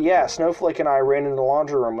 Yeah, Snowflake and I ran into the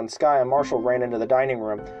laundry room when Sky and Marshall ran into the dining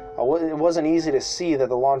room. It wasn't easy to see through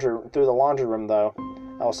the laundry room, though,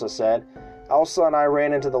 Elsa said. Elsa and I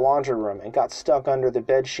ran into the laundry room and got stuck under the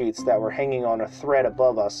bed sheets that were hanging on a thread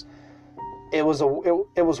above us. It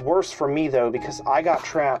was worse for me, though, because I got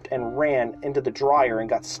trapped and ran into the dryer and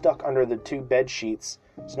got stuck under the 2 bed sheets,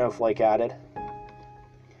 Snowflake added.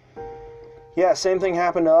 Yeah, same thing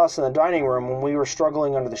happened to us in the dining room when we were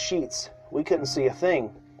struggling under the sheets. We couldn't see a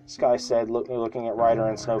thing, Sky said, looking at Ryder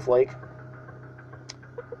and Snowflake.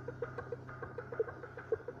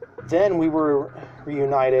 Then we were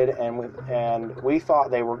reunited, and we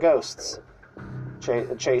thought they were ghosts,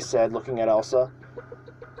 Chase said, looking at Elsa.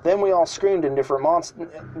 Then we all screamed in different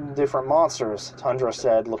monsters, Tundra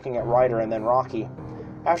said, looking at Ryder and then Rocky.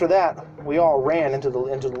 After that, we all ran into the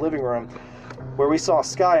living room, where we saw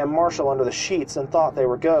Sky and Marshall under the sheets and thought they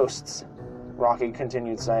were ghosts, Rocky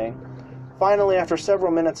continued saying. Finally, after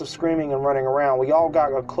several minutes of screaming and running around, we all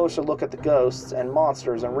got a closer look at the ghosts and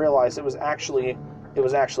monsters and realized it was actually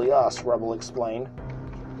us, Rebel explained.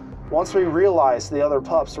 Once we realized the other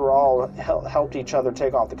pups were all helped each other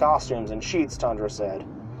take off the costumes and sheets, Tundra said.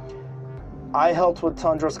 I helped with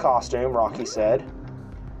Tundra's costume, Rocky said.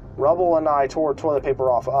 Rubble and I tore toilet paper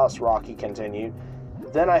off us, Rocky continued.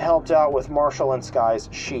 Then I helped out with Marshall and Sky's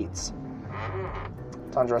sheets,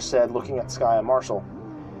 Tundra said, looking at Sky and Marshall.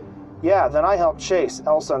 Yeah, then I helped Chase,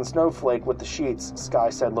 Elsa, and Snowflake with the sheets, Sky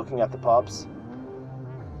said, looking at the pups.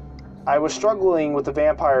 I was struggling with the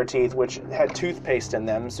vampire teeth, which had toothpaste in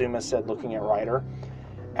them, Zuma said, looking at Ryder.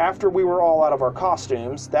 After we were all out of our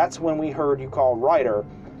costumes, that's when we heard you call Ryder.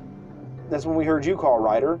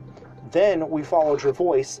 Then we followed your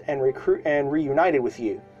voice and reunited with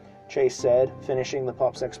you, Chase said, finishing the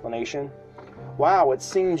pup's explanation. Wow, it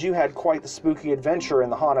seems you had quite the spooky adventure in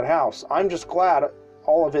the haunted house. I'm just glad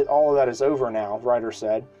all of that is over now, Ryder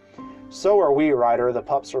said. So are we, Ryder, the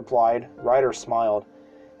pups replied. Ryder smiled.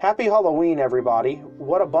 Happy Halloween, everybody.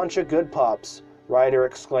 What a bunch of good pups, Ryder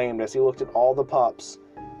exclaimed as he looked at all the pups.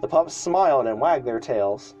 The pups smiled and wagged their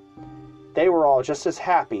tails. They were all just as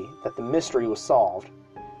happy that the mystery was solved.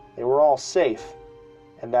 They were all safe,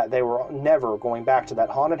 and that they were never going back to that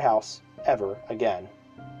haunted house ever again.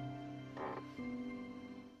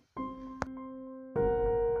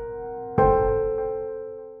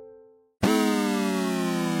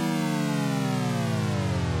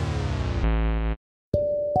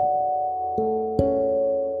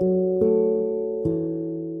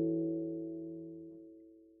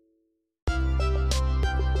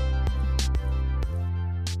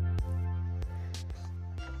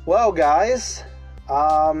 Well, guys,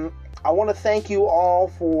 I want to thank you all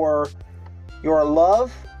for your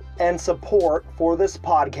love and support for this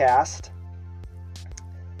podcast.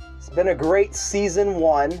 It's been a great season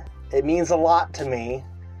 1. It means a lot to me.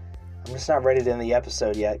 I'm just not ready to end the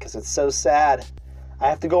episode yet because it's so sad. I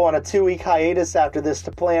have to go on a 2-week hiatus after this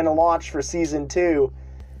to plan a launch for season 2.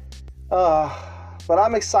 But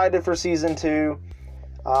I'm excited for season 2.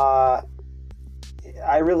 I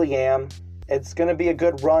really am. It's going to be a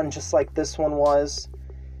good run just like this one was.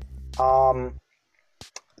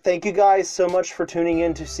 Thank you guys so much for tuning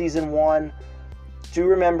in to Season 1. Do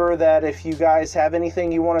remember that if you guys have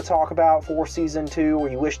anything you want to talk about for Season 2 or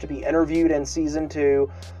you wish to be interviewed in Season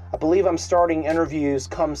 2, I believe I'm starting interviews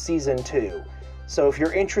come Season 2. So if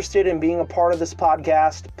you're interested in being a part of this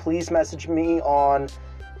podcast, please message me on,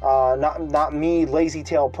 not me, Lazy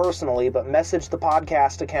Tail personally, but message the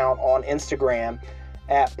podcast account on Instagram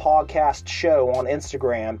at Podcast Show on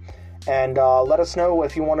Instagram, and let us know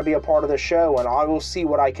if you want to be a part of the show, and I will see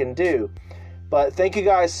what I can do. But thank you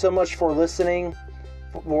guys so much for listening,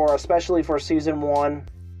 especially for Season 1.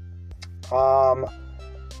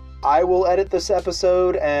 I will edit this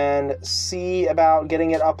episode and see about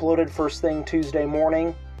getting it uploaded first thing Tuesday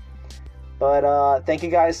morning. But thank you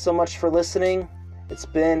guys so much for listening. It's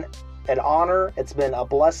been an honor. It's been a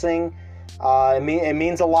blessing. It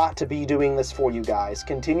means a lot to be doing this for you guys.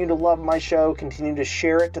 Continue to love my show. Continue to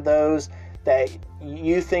share it to those that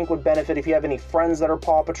you think would benefit. If you have any friends that are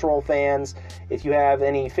Paw Patrol fans, if you have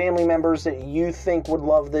any family members that you think would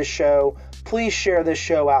love this show, please share this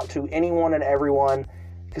show out to anyone and everyone,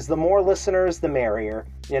 because the more listeners, the merrier.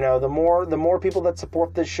 You know, the more people that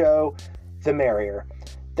support this show, the merrier.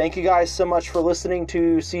 Thank you guys so much for listening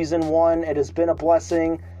to Season 1. It has been a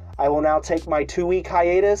blessing. I will now take my 2-week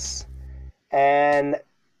hiatus, and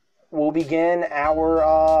we'll begin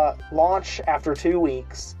our launch after 2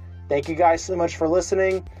 weeks. Thank you guys so much for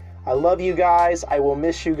listening. I love you guys. I will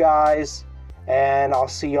miss you guys. And I'll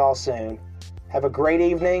see y'all soon. Have a great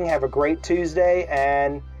evening. Have a great Tuesday.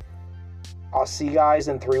 And I'll see you guys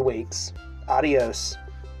in 3 weeks. Adios.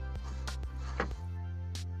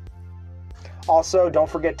 Also, don't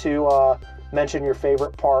forget to mention your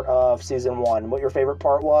favorite part of Season 1. What your favorite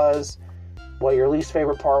part was. What your least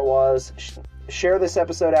favorite part was. Share this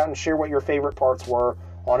episode out and share what your favorite parts were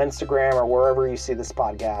on Instagram or wherever you see this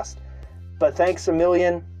podcast. But thanks a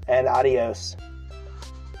million, and adios.